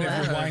Radio.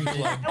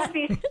 That would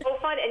be so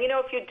fun. And,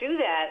 if you do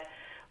that,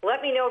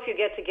 let me know if you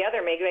get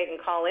together. Maybe I can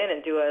call in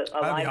and do a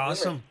live. That'd be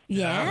awesome.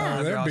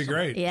 Yeah, that'd be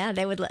great. Yeah,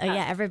 they would.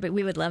 Yeah, everybody.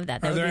 We would love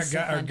that.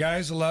 Are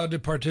guys allowed to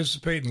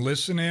participate and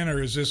listen in,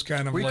 or is this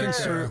kind of we can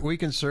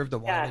serve the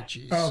wine and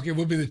cheese? Oh, okay,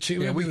 we'll be the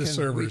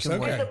servers.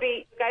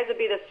 Okay. Guys will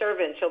be the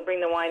servants. You'll bring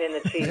the wine and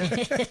the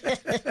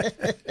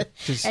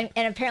cheese.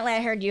 and apparently,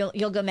 I heard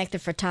you'll go make the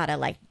frittata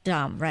like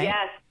Dom, right?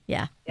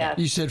 Yes. Yeah.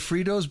 You said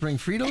Fritos. Bring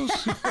Fritos.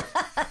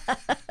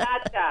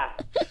 Gotcha.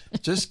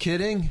 Just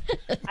kidding.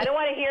 I don't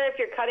want to hear if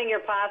you're cutting your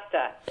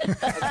pasta.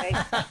 Okay?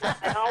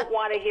 I don't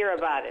want to hear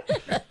about it.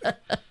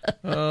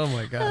 Oh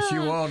my gosh,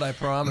 you won't. I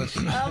promise.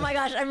 Oh my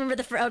gosh, I remember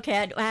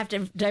I have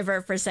to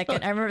divert for a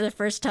second. I remember the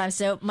first time.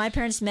 So my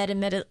parents met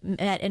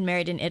and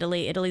married in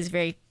Italy. Italy's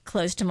very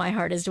close to my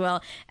heart as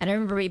well. And I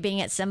remember being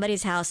at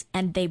somebody's house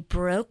and they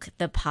broke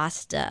the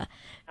pasta.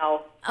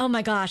 No. Oh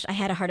my gosh, I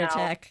had a heart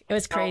attack. It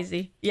was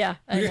crazy. Yeah,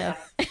 I know.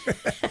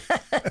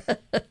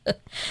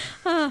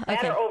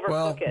 Okay.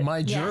 Well,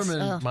 my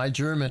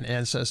German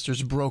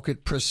ancestors broke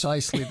it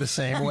precisely the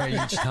same way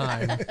each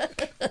time.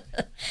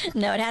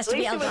 No, it has to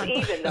be At least it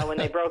was even, though, when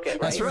they broke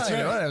it, right? That's right.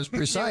 It was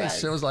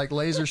precise. It was like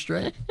laser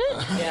straight.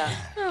 Yeah.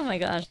 Oh, my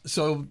gosh.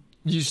 So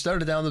you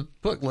started down the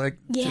book, to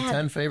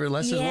 10 favorite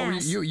lessons.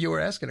 Yes. What were you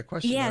were asking a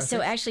question. Yeah,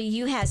 so actually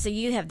you have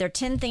there are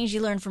 10 things you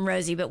learned from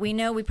Rosie, but we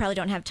know we probably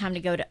don't have time to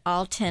go to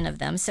all 10 of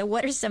them. So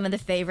what are some of the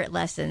favorite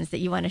lessons that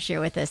you want to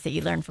share with us that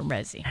you learned from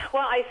Rosie?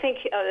 Well, I think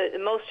the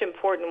most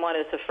important one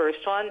is the first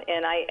one.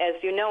 And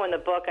as you know, in the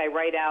book, I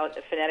write out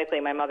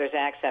phonetically my mother's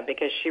accent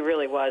because she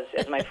really was,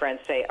 as my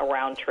friends say, a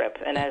round trip.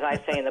 And as I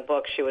say in the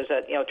book, she was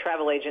a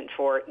travel agent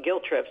for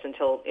guilt trips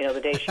until the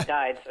day she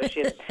died. So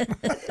she had,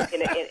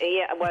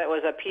 it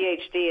was a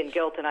PhD in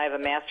guilt, and I have a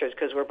master's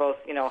because we're both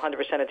 100%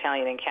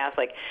 Italian and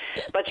Catholic.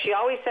 But she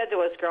always said to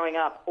us growing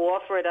up,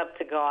 offer it up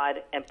to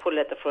God and put it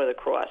at the foot of the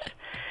cross.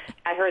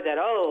 I heard that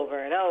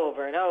over and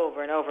over and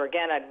over and over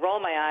again. I'd roll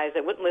my eyes.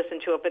 I wouldn't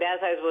listen to it. But as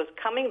I was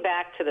coming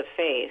back to the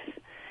faith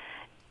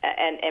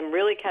and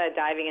really kind of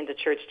diving into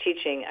church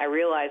teaching, I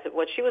realized that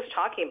what she was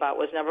talking about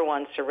was, number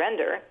one,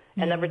 surrender,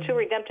 and number two,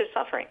 redemptive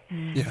suffering.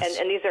 Yes.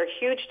 And these are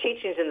huge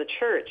teachings in the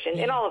church and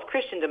in all of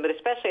Christendom, but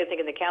especially I think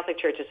in the Catholic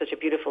Church is such a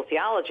beautiful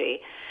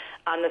theology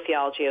on the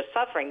theology of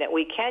suffering, that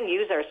we can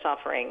use our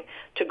suffering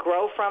to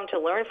grow from, to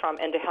learn from,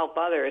 and to help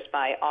others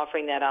by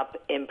offering that up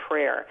in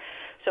prayer.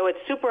 So it's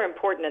super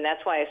important, and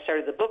that's why I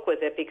started the book with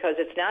it, because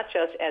it's not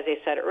just, as I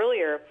said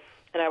earlier,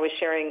 and I was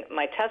sharing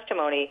my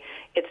testimony,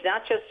 it's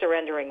not just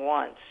surrendering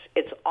once.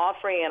 It's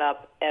offering it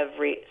up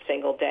every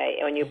single day.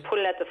 And when you put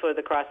it at the foot of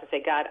the cross and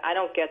say, God, I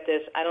don't get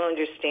this. I don't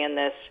understand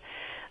this.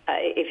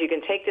 If you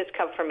can take this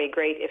cup from me,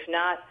 great. If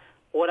not,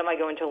 what am I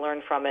going to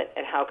learn from it,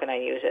 and how can I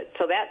use it?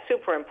 So that's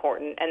super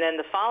important. And then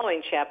the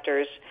following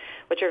chapters,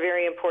 which are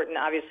very important,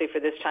 obviously, for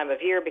this time of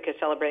year, because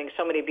celebrating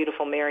so many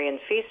beautiful Marian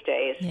feast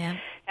days,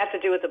 have to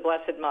do with the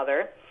Blessed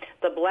Mother.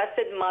 The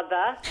Blessed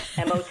Mother,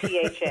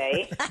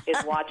 M-O-T-H-A,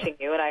 is watching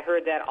you, and I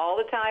heard that all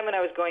the time when I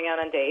was going out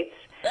on dates.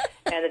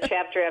 And the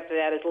chapter after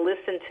that is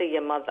listen to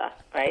your mother,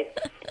 right?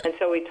 And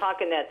so we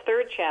talk in that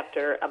third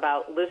chapter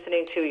about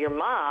listening to your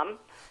mom,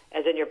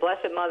 as in your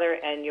Blessed Mother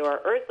and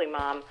your earthly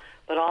mom,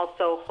 but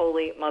also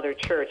Holy Mother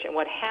Church. And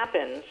what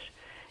happens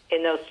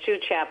in those two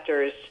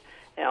chapters,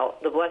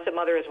 the Blessed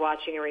Mother is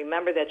watching, and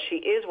remember that she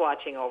is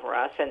watching over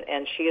us,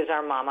 and she is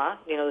our mama,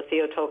 the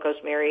Theotokos,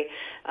 Mary,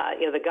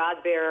 the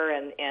God-bearer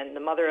and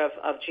the mother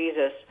of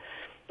Jesus,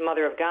 the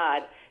mother of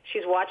God.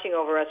 She's watching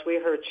over us.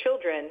 We're her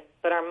children,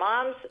 but our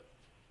moms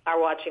are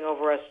watching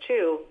over us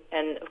too.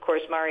 And, of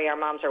course, Mari, our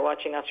moms are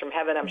watching us from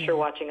heaven, I'm sure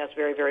watching us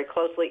very, very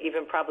closely,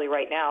 even probably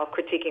right now,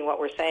 critiquing what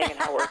we're saying and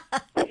how we're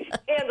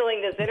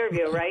handling this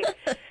interview, right?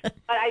 But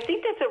I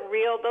think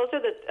those are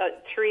the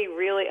three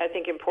really, I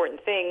think,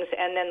 important things.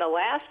 And then the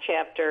last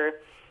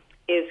chapter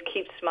is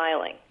keep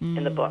smiling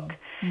in the book.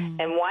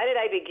 And why did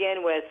I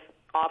begin with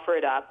offer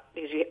it up,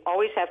 because you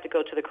always have to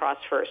go to the cross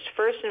first.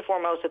 First and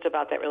foremost, it's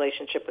about that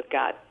relationship with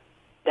God.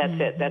 That's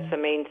it. That's the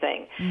main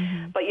thing.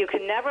 But you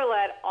can never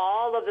let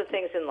all of the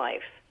things in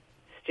life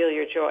steal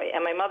your joy.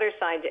 And my mother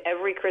signed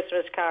every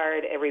Christmas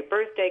card, every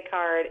birthday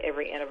card,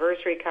 every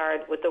anniversary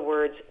card with the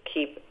words,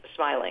 keep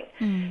smiling.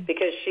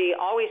 Because she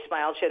always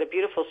smiled. She had a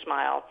beautiful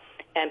smile,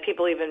 and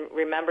people even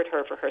remembered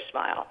her for her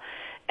smile.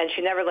 And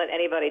she never let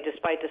anybody,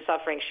 despite the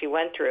suffering she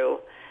went through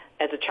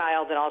as a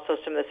child and also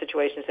some of the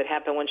situations that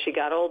happened when she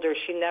got older,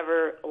 she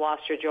never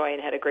lost her joy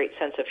and had a great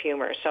sense of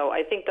humor. So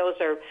I think those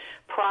are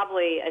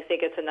probably, I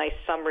think it's a nice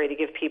summary to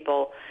give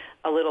people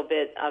a little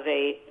bit of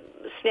a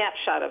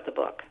snapshot of the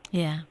book.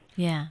 Yeah,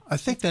 yeah. I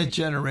think that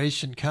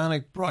generation kind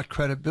of brought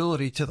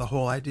credibility to the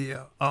whole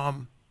idea.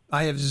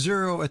 I have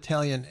zero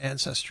Italian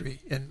ancestry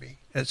in me,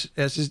 as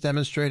is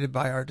demonstrated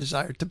by our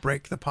desire to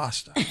break the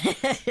pasta.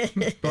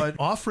 But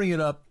offering it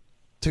up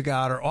to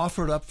God, or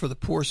offer it up for the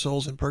poor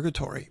souls in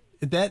purgatory,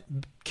 that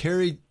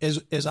carried,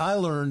 as I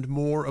learned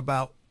more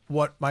about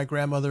what my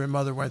grandmother and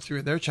mother went through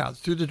in their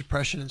childhood, through the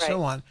Depression and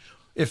so on,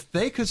 if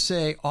they could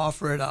say,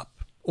 offer it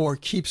up or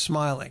keep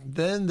smiling,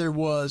 then there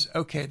was,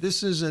 okay,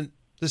 this isn't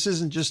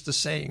just a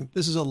saying,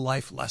 this is a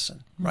life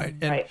lesson, right?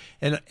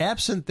 And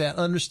absent that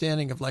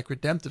understanding of like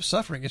redemptive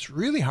suffering, it's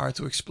really hard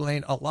to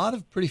explain a lot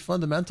of pretty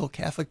fundamental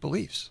Catholic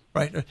beliefs,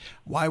 right?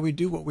 Why we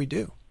do what we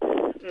do.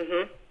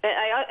 And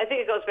I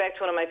think it goes back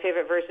to one of my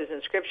favorite verses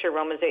in Scripture,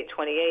 Romans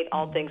 8:28.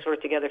 All things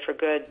work together for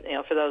good,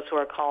 for those who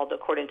are called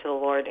according to the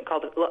Lord, and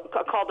called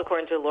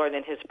according to the Lord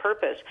and His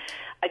purpose.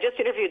 I just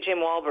interviewed Jim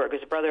Wahlberg,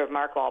 who's a brother of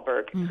Mark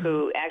Wahlberg,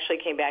 who actually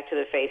came back to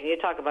the faith. And you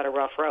talk about a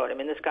rough road. I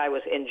mean, this guy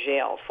was in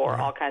jail for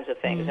all kinds of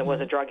things and was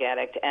a drug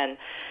addict. And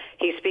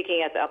he's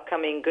speaking at the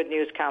upcoming Good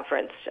News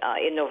Conference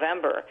in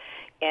November.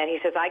 And he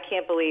says, I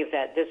can't believe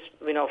that this,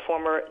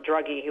 former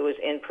druggie who was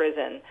in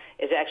prison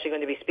is actually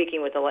going to be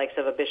speaking with the likes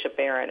of a Bishop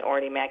Barron or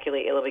an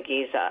Immaculate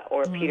Ilibagiza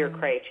or Peter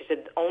Kreeft. He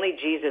said, only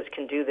Jesus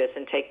can do this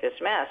and take this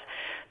mess.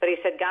 But he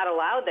said God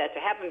allowed that to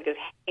happen because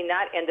had he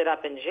not ended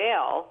up in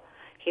jail,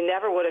 he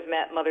never would have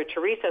met Mother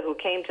Teresa, who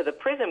came to the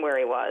prison where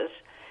he was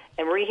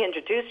and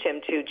reintroduced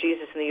him to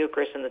Jesus and the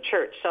Eucharist and the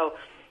Church. So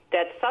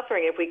that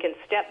suffering, if we can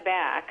step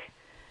back,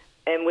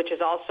 and which is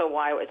also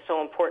why it's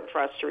so important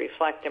for us to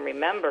reflect and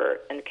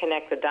remember and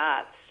connect the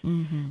dots.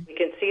 We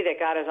can see that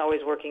God is always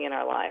working in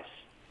our lives,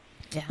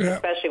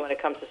 especially when it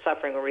comes to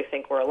suffering where we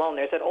think we're alone.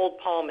 There's that old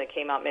poem that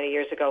came out many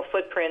years ago,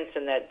 Footprints,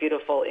 and that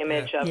beautiful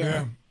image of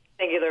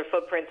singular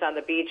footprints on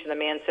the beach, and the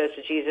man says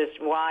to Jesus,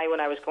 why, when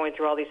I was going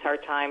through all these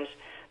hard times,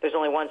 there's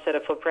only one set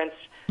of footprints?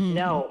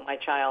 No, my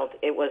child,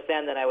 it was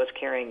then that I was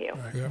carrying you.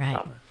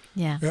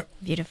 Yeah,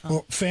 beautiful.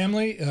 Well,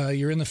 family,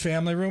 you're in the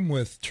family room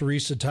with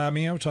Teresa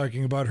Tomeo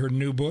talking about her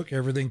new book,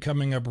 Everything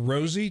Coming Up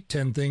Rosy,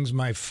 10 Things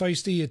My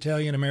Feisty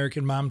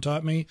Italian-American Mom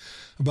Taught Me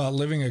About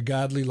Living a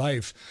Godly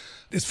Life.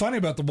 It's funny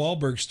about the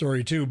Wahlberg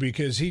story, too,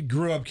 because he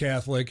grew up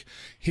Catholic.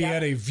 He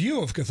had a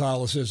view of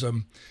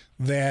Catholicism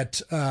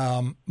that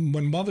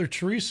when Mother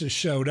Teresa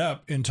showed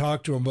up and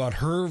talked to him about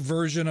her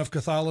version of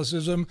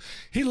Catholicism,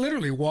 he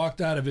literally walked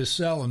out of his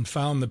cell and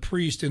found the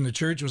priest in the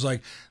church. It was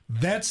like,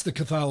 that's the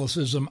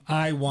Catholicism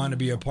I want to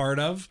be a part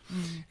of.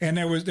 And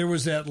there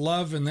was that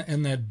love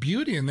and that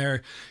beauty in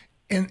there.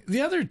 And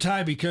the other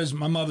tie, because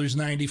my mother's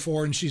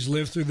 94 and she's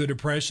lived through the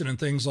Depression and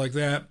things like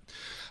that,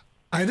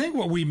 I think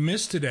what we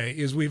miss today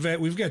is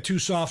we've got too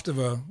soft of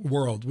a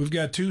world. We've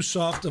got too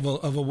soft of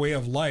a way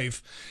of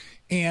life.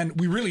 And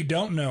we really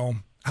don't know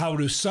how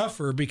to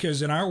suffer,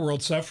 because in our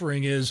world,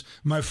 suffering is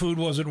my food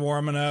wasn't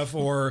warm enough,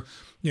 or,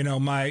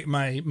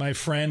 my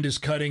friend is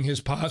cutting his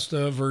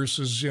pasta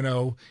versus,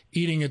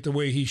 eating it the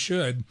way he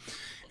should.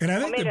 And I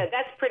think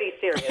that's pretty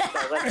serious,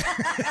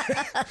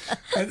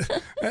 though.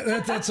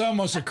 that's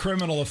almost a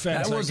criminal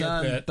offense. That was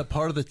on the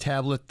part of the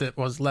tablet that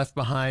was left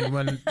behind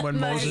when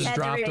Moses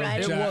dropped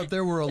them.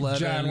 There were 11.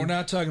 John, we're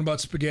not talking about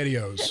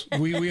SpaghettiOs.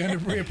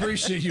 We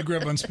appreciate you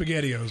grip on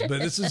SpaghettiOs, but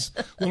this is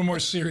a little more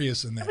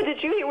serious than that. But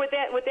did you hear, with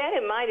that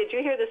in mind, did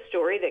you hear the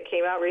story that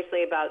came out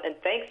recently about, and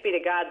thanks be to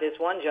God, this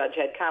one judge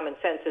had common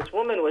sense. This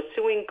woman was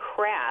suing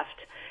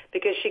Kraft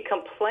because she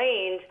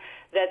complained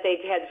that they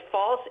had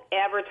false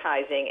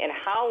advertising and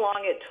how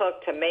long it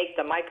took to make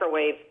the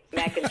microwave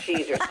mac and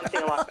cheese or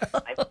something along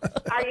those lines.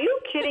 Are you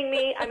kidding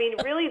me? I mean,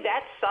 really,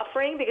 that's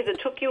suffering because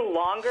it took you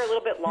longer, a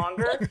little bit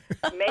longer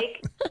to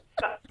make.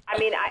 I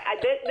mean,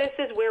 this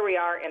is where we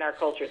are in our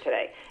culture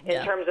today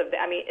in terms of,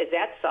 is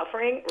that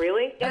suffering,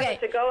 really? Yeah,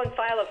 to go and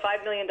file a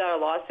 $5 million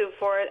lawsuit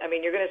for it, I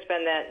mean, you're going to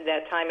spend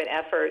that time and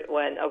effort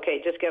when,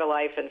 just get a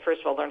life and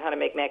first of all, learn how to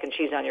make mac and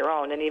cheese on your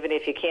own. And even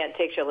if you can't, it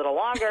takes you a little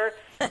longer,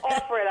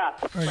 offer it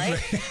up, right?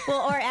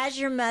 Well, or as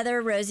your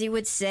mother, Rosie,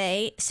 would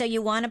say, so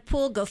you want a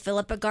pool, go fill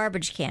up a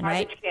garbage can,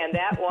 right? Garbage can,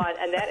 that one,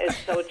 and that is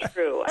so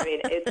true. I mean,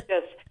 it's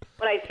just...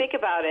 when I think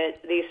about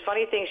it, these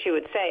funny things she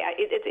would say,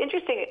 it's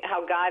interesting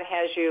how God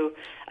has you,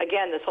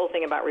 again, this whole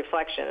thing about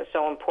reflection is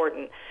so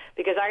important,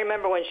 because I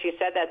remember when she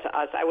said that to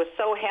us, I was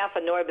so half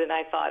annoyed, and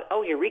I thought,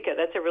 oh, Eureka,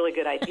 that's a really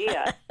good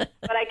idea.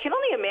 But I can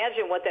only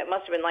imagine what that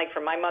must have been like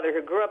for my mother,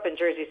 who grew up in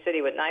Jersey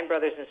City with 9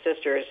 brothers and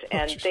sisters,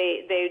 and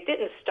they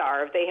didn't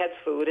starve. They had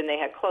food and they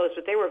had clothes,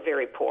 but they were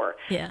very poor.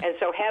 Yeah. And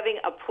so having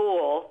a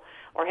pool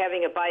or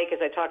having a bike, as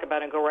I talk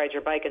about in Go Ride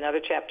Your Bike, another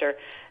chapter,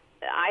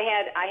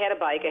 I had a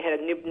bike. I had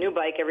a new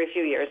bike every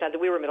few years. Not that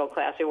we were middle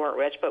class, we weren't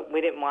rich, but we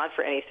didn't want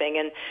for anything.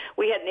 And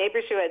we had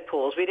neighbors who had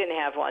pools. We didn't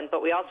have one,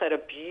 but we also had a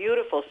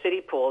beautiful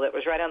city pool that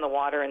was right on the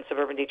water in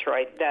suburban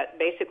Detroit. That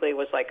basically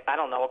was like, I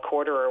don't know, a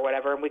quarter or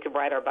whatever, and we could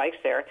ride our bikes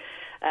there.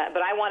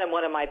 But I wanted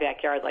one in my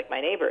backyard like my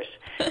neighbors.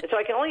 And so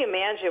I can only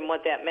imagine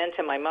what that meant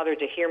to my mother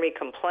to hear me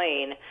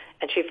complain.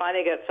 And she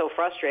finally got so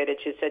frustrated,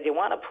 she said, you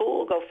want a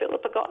pool? Go fill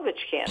up a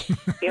garbage can.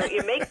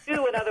 You make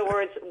do, in other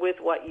words,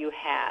 with what you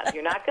have.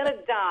 You're not going to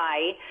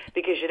die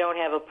because you don't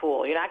have a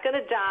pool. You're not going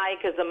to die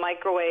because the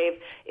microwave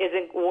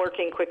isn't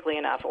working quickly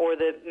enough or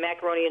the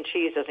macaroni and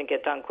cheese doesn't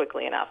get done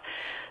quickly enough.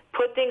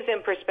 Put things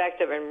in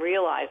perspective and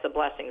realize the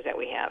blessings that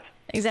we have.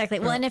 Exactly.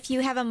 Well, and if you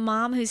have a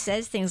mom who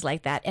says things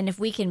like that, and if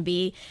we can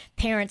be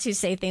parents who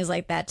say things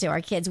like that to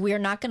our kids, we are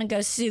not going to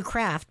go sue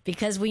Kraft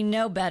because we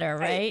know better,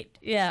 right?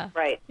 Yeah.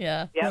 Right.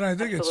 Yeah. Yep, and I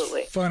think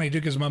absolutely. It's funny, too,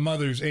 because my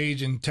mother's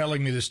age and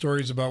telling me the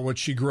stories about what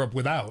she grew up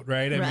without,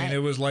 right? I mean,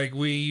 it was like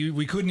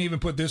we couldn't even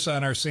put this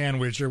on our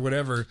sandwich or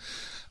whatever.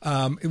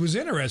 It was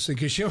interesting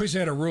because she always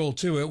had a rule,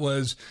 too. It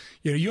was,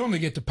 you only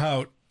get to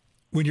pout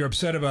when you're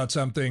upset about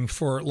something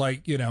for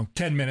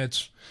 10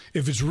 minutes.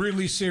 If it's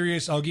really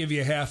serious, I'll give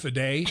you half a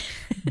day.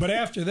 But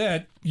after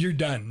that, you're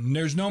done.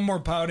 There's no more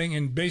pouting,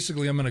 and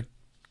basically I'm going to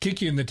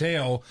kick you in the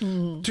tail.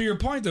 Mm. To your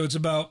point, though, it's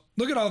about,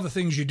 look at all the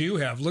things you do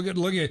have. Look at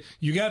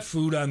you got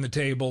food on the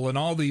table and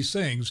all these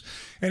things.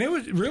 And it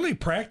was really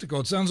practical.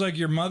 It sounds like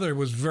your mother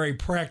was very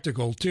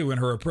practical, too, in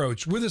her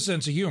approach, with a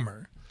sense of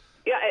humor.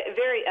 Yeah,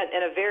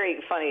 a very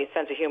funny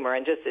sense of humor,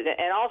 and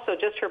also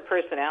just her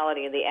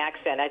personality and the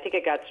accent. I think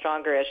it got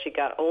stronger as she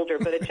got older,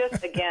 but it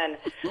just again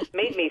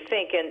made me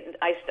think. And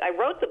I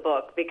wrote the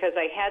book because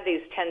I had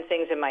these 10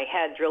 things in my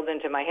head drilled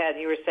into my head.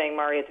 You were saying,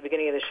 Mari, at the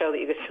beginning of the show that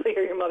you could still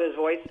hear your mother's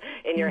voice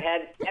in your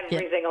head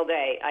every single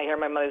day. I hear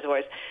my mother's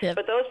voice. Yep.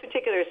 But those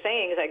particular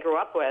sayings I grew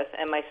up with,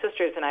 and my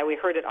sisters and I, we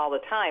heard it all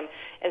the time.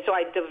 And so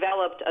I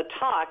developed a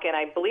talk, and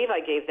I believe I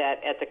gave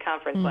that at the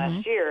conference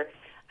last year.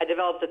 I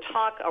developed a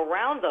talk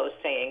around those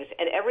sayings,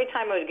 and every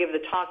time I would give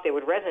the talk, they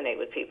would resonate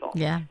with people.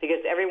 Yeah.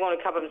 Because everyone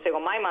would come up and say,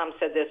 well, my mom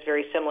said this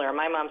very similar, or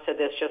my mom said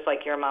this just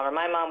like your mom, or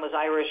my mom was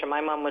Irish, or my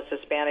mom was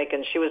Hispanic,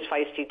 and she was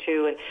feisty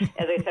too. And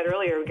as I said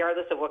earlier,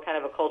 regardless of what kind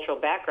of a cultural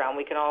background,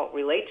 we can all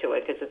relate to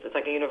it because it's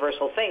like a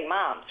universal thing,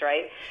 moms,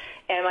 right?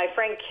 And my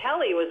friend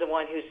Kelly was the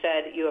one who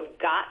said, you have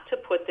got to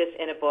put this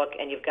in a book,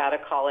 and you've got to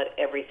call it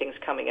Everything's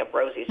Coming Up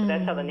Rosie. So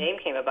that's how the name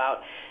came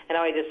about. And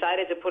I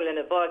decided to put it in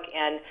a book,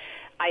 and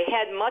I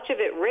had much of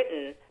it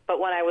written, but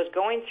when I was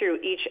going through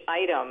each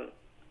item,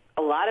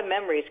 a lot of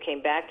memories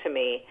came back to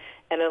me,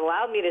 and it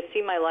allowed me to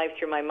see my life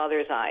through my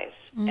mother's eyes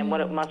and what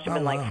it must have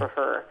been like for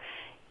her.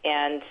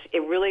 And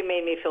it really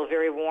made me feel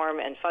very warm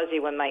and fuzzy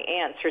when my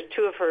aunts, there's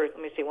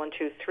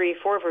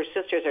 4 of her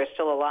sisters are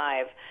still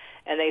alive,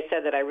 and they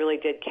said that I really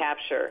did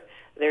capture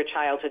their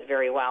childhood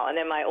very well. And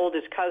then my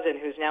oldest cousin,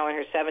 who's now in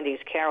her 70s,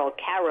 Carol,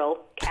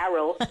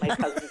 my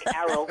cousin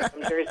Carol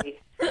from Jersey.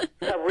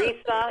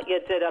 Teresa, you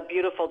did a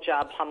beautiful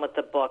job, with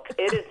the book.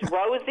 It is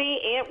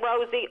Aunt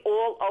Rosie,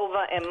 all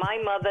over, and my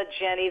mother,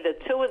 Jenny, the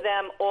two of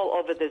them all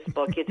over this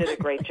book. You did a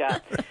great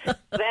job.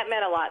 That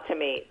meant a lot to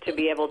me, to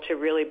be able to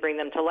really bring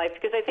them to life,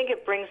 because I think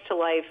it brings to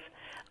life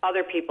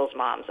other people's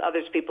moms,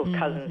 other people's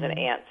cousins and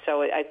aunts.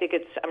 So I think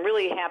I'm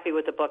really happy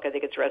with the book. I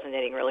think it's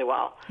resonating really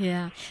well.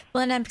 Yeah.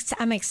 Well, and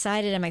I'm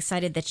excited. I'm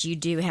excited that you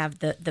do have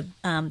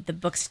the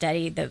book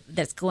study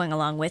that's going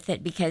along with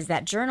it, because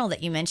that journal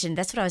that you mentioned,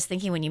 that's what I was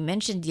thinking when you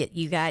mentioned it.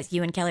 You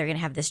and Kelly are going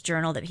to have this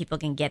journal that people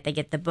can get. They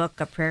get the book,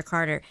 a prayer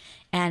card,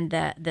 and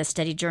the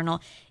study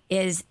journal.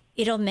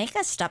 It'll make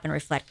us stop and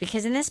reflect,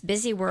 because in this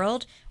busy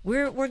world,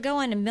 we're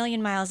going a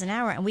million miles an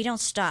hour and we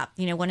don't stop.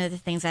 One of the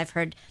things I've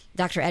heard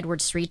Dr.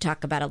 Edward Sri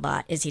talk about a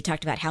lot is he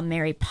talked about how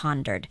Mary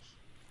pondered.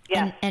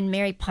 Yes. And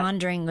Mary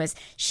pondering was,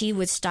 she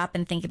would stop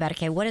and think about,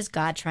 okay, what is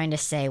God trying to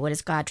say? What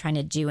is God trying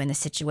to do in the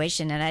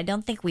situation? And I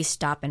don't think we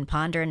stop and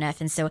ponder enough.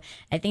 And so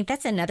I think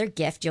that's another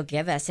gift you'll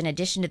give us, in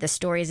addition to the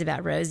stories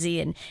about Rosie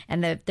and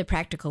the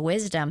practical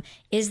wisdom,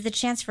 is the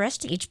chance for us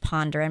to each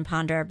ponder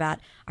about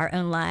our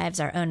own lives,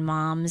 our own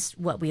moms,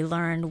 what we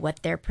learned,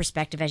 what their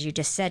perspective, as you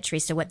just said,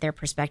 Teresa, what their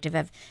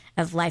perspective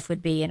of life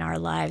would be in our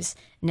lives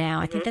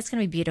now. I think that's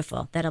going to be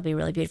beautiful. That'll be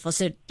really beautiful.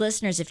 So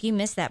listeners, if you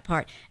missed that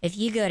part, if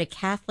you go to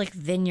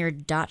CatholicVineyard.com,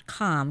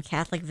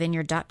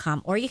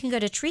 or you can go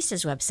to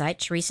Teresa's website,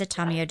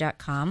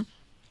 teresatomio.com,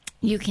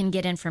 you can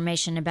get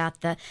information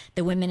about the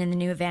Women in the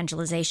New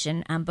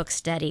Evangelization book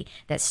study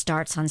that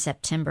starts on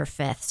September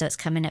 5th. So it's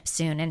coming up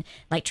soon. And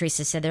like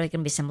Teresa said, there are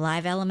going to be some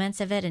live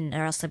elements of it, and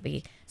there'll also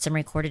be some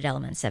recorded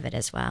elements of it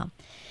as well.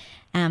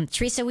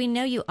 Teresa, we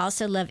know you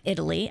also love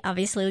Italy.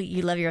 Obviously,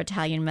 you love your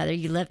Italian mother.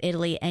 You love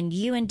Italy. And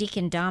you and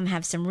Deacon Dom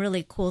have some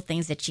really cool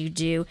things that you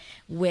do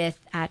with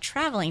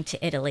traveling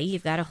to Italy.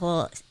 You've got a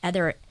whole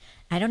other...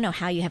 I don't know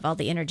how you have all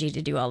the energy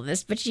to do all of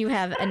this, but you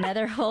have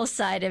another whole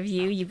side of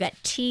you. You've got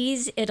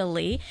Tease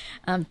Italy,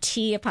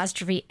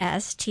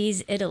 T''S,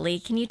 Tease Italy.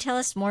 Can you tell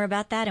us more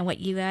about that and what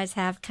you guys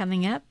have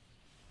coming up?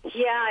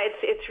 Yeah,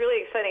 it's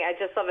really exciting. I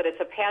just love it.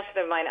 It's a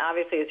passion of mine,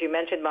 obviously, as you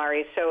mentioned,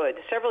 Mari. So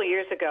several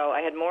years ago,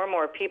 I had more and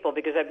more people,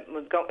 because I've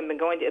been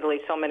going to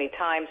Italy so many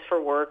times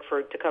for work,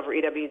 to cover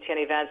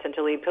EWTN events and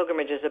to lead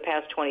pilgrimages the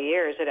past 20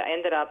 years, that I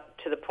ended up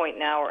to the point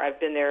now where I've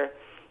been there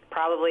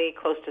probably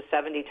close to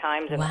 70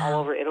 times, and all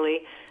over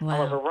Italy,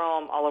 all over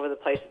Rome, all over the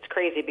place. It's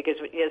crazy because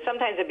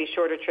sometimes it'd be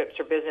shorter trips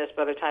for business,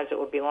 but other times it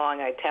would be long.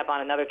 I'd tap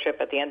on another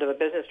trip at the end of a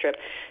business trip.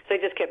 So I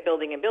just kept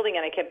building and building,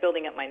 and I kept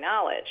building up my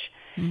knowledge.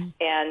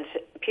 And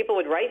people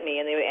would write me,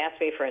 and they would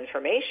ask me for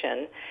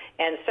information.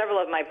 And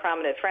several of my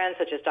prominent friends,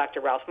 such as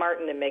Dr. Ralph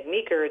Martin and Meg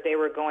Meeker, they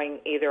were going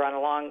either on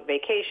a long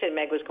vacation.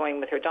 Meg was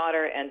going with her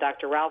daughter, and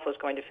Dr. Ralph was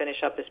going to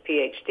finish up his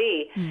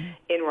PhD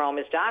in Rome,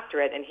 his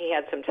doctorate, and he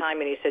had some time,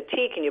 and he said,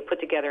 T, can you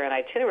put together an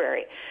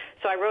itinerary?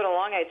 So I wrote a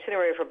long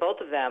itinerary for both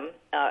of them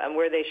and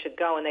where they should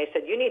go, and they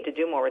said, you need to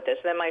do more with this.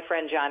 And then my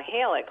friend John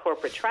Hale at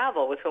Corporate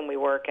Travel, with whom we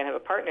work and have a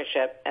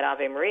partnership at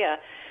Ave Maria,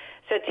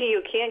 said, T,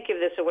 you can't give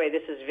this away.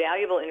 This is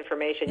valuable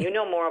information. You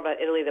know more about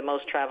Italy than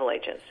most travel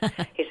agents.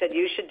 He said,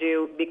 you should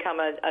become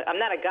I'm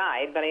not a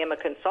guide, but I am a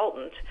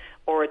consultant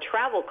or a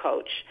travel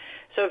coach.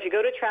 So if you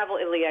go to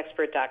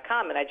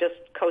TravelItalyExpert.com, and I just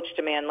coached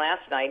a man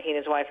last night, he and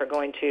his wife are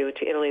going to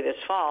Italy this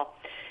fall,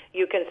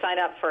 you can sign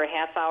up for a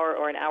half-hour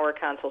or an hour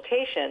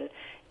consultation,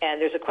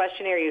 and there's a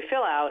questionnaire you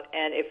fill out,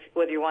 and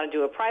whether you want to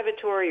do a private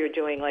tour, you're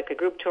doing like a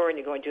group tour, and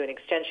you're going to do an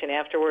extension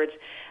afterwards,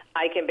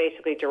 I can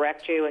basically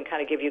direct you and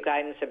kind of give you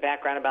guidance and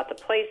background about the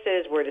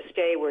places, where to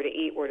stay, where to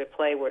eat, where to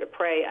play, where to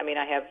pray. I mean,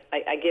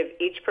 I give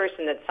each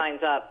person that signs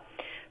up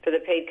for the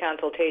paid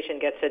consultation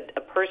gets a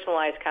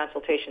personalized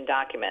consultation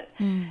document.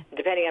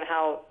 Depending on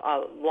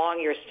how long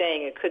you're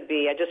staying, it could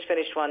be, I just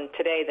finished one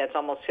today that's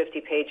almost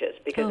 50 pages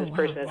because this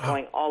person is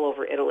going all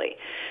over Italy.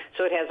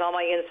 So it has all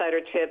my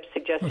insider tips,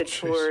 suggested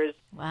tours,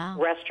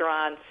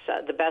 restaurants,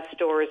 the best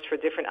stores for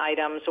different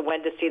items,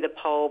 when to see the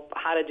Pope,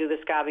 how to do the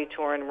Scavi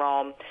tour in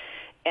Rome.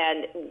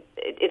 And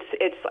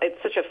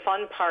it's such a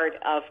fun part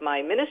of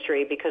my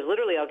ministry because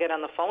literally I'll get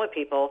on the phone with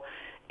people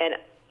and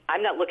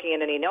I'm not looking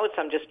at any notes.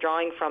 I'm just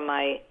drawing from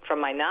my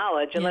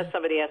knowledge. Unless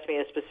somebody asks me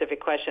a specific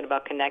question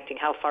about connecting,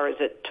 how far is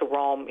it to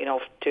Rome?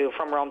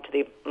 From Rome to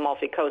the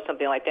Amalfi Coast,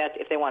 something like that.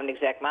 If they want an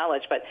exact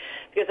mileage, but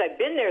because I've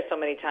been there so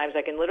many times,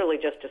 I can literally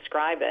just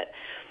describe it.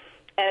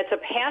 And it's a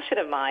passion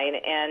of mine,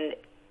 and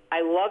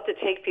I love to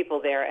take people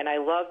there, and I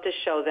love to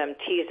show them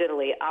Tease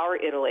Italy, our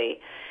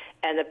Italy.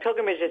 And the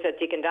pilgrimages that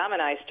Deacon Dom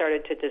and I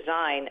started to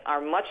design are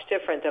much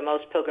different than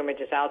most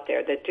pilgrimages out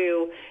there that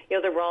do,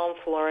 the Rome,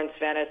 Florence,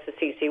 Venice,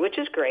 Assisi, which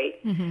is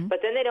great, but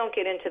then they don't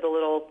get into the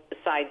little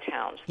side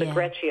towns, the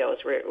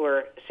Greccios,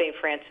 where St.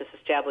 Francis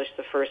established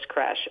the first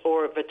creche,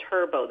 or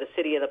Viterbo, the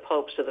city of the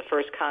popes, where the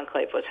first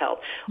conclave was held,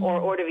 or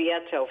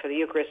Orvieto for the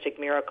Eucharistic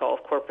miracle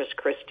of Corpus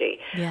Christi,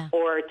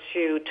 or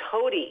to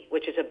Todi,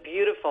 which is a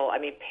beautiful,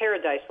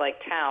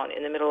 paradise-like town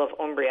in the middle of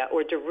Umbria,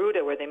 or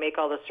Deruta, where they make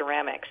all the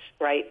ceramics,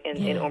 right,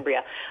 in Umbria.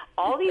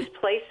 All these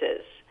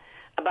places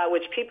about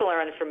which people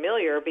are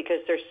unfamiliar because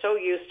they're so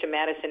used to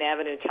Madison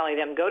Avenue telling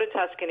them, go to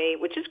Tuscany,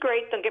 which is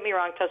great. Don't get me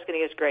wrong, Tuscany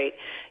is great.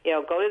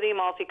 Go to the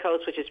Amalfi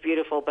Coast, which is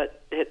beautiful,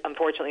 but it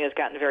unfortunately has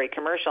gotten very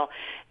commercial.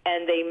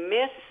 And they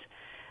miss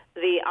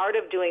the art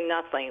of doing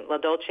nothing, la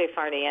dolce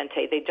far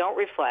niente. They don't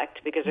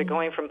reflect because they're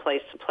going from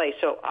place to place.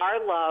 So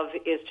our love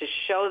is to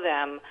show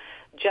them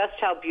just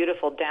how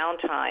beautiful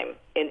downtime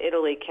in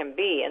Italy can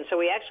be. And so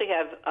we actually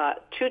have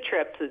two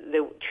trips.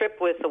 The trip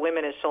with the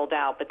women is sold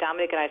out, but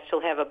Dominic and I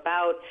still have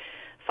about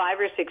 5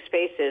 or 6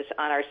 spaces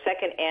on our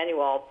second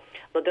annual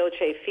La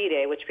Dolce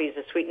Fide, which means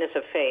the sweetness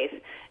of faith.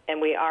 And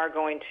we are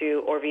going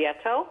to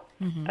Orvieto,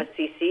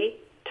 Assisi,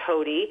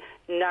 Todi,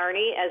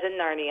 Narni, as in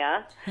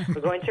Narnia.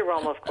 We're going to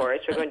Rome, of course.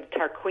 We're going to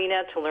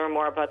Tarquina to learn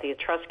more about the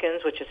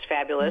Etruscans, which is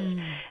fabulous.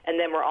 And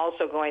then we're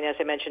also going, as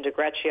I mentioned, to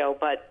Greccio.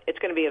 But it's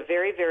going to be a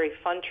very, very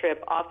fun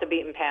trip off the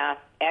beaten path.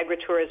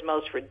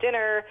 Agriturismos for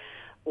dinner,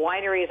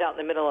 wineries out in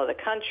the middle of the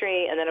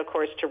country, and then, of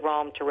course, to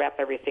Rome to wrap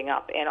everything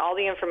up. And all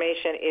the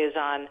information is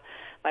on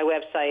my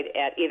website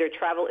at either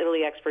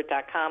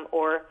TravelItalyExpert.com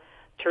or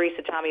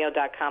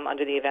TeresaTamio.com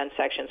under the events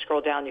section.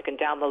 Scroll down, you can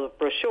download the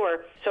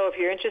brochure. So if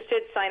you're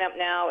interested, sign up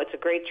now. It's a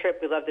great trip.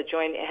 We'd love to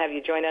have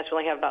you join us. We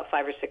only have about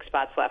 5 or 6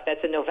 spots left. That's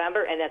in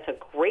November, and that's a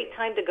great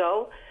time to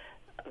go.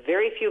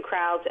 Very few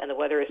crowds, and the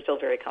weather is still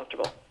very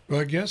comfortable. Well,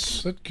 I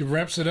guess that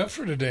wraps it up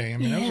for today. I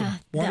mean, that was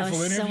a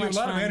wonderful interview. A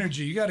lot of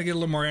energy. You got to get a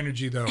little more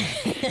energy, though.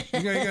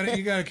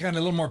 you got to kind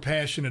of a little more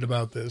passionate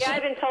about this. Yeah,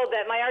 I've been told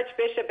that. My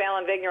Archbishop,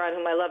 Alan Vigneron,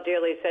 whom I love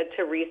dearly, said,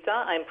 Teresa,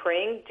 I'm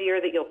praying,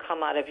 dear, that you'll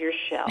come out of your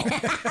shell.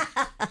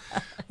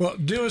 Well,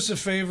 do us a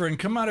favor and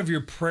come out of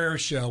your prayer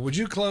shell. Would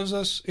you close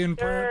us in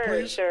prayer,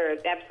 please? Sure,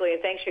 absolutely.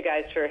 And thanks, you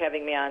guys, for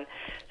having me on.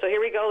 So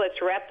here we go.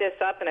 Let's wrap this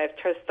up. And I've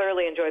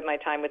thoroughly enjoyed my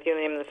time with you. In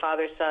the name of the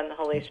Father, Son, and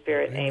Holy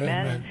Spirit.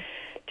 Amen.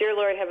 Dear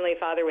Lord, Heavenly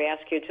Father, we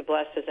ask you to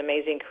bless this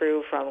amazing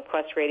crew from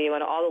Quest Radio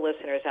and all the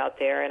listeners out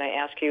there. And I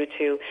ask you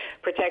to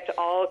protect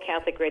all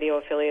Catholic radio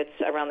affiliates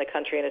around the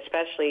country, and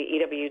especially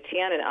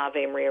EWTN and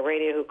Ave Maria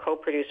Radio, who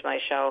co-produce my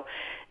show.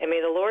 And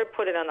may the Lord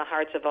put it on the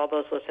hearts of all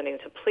those listening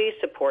to please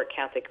support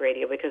Catholic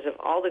Radio because of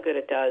all the good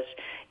it does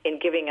in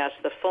giving us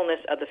the fullness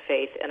of the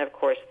faith and, of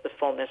course, the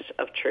fullness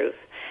of truth.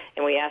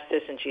 And we ask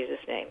this in Jesus'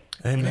 name.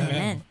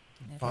 Amen.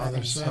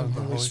 Father, Son,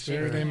 Holy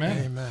Spirit.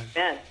 Amen.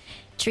 Amen.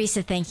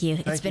 Teresa, thank you.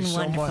 It's been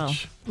wonderful. So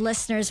much.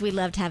 Listeners, we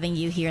loved having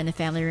you here in the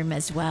Family Room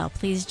as well.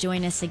 Please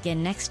join us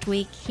again next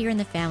week here in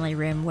the Family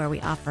Room, where we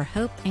offer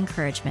hope,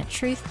 encouragement,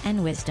 truth,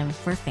 and wisdom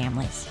for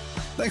families.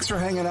 Thanks for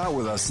hanging out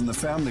with us in the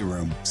Family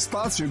Room,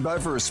 sponsored by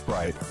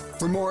Versprite.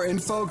 For more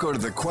info, go to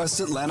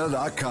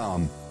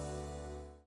thequestatlanta.com.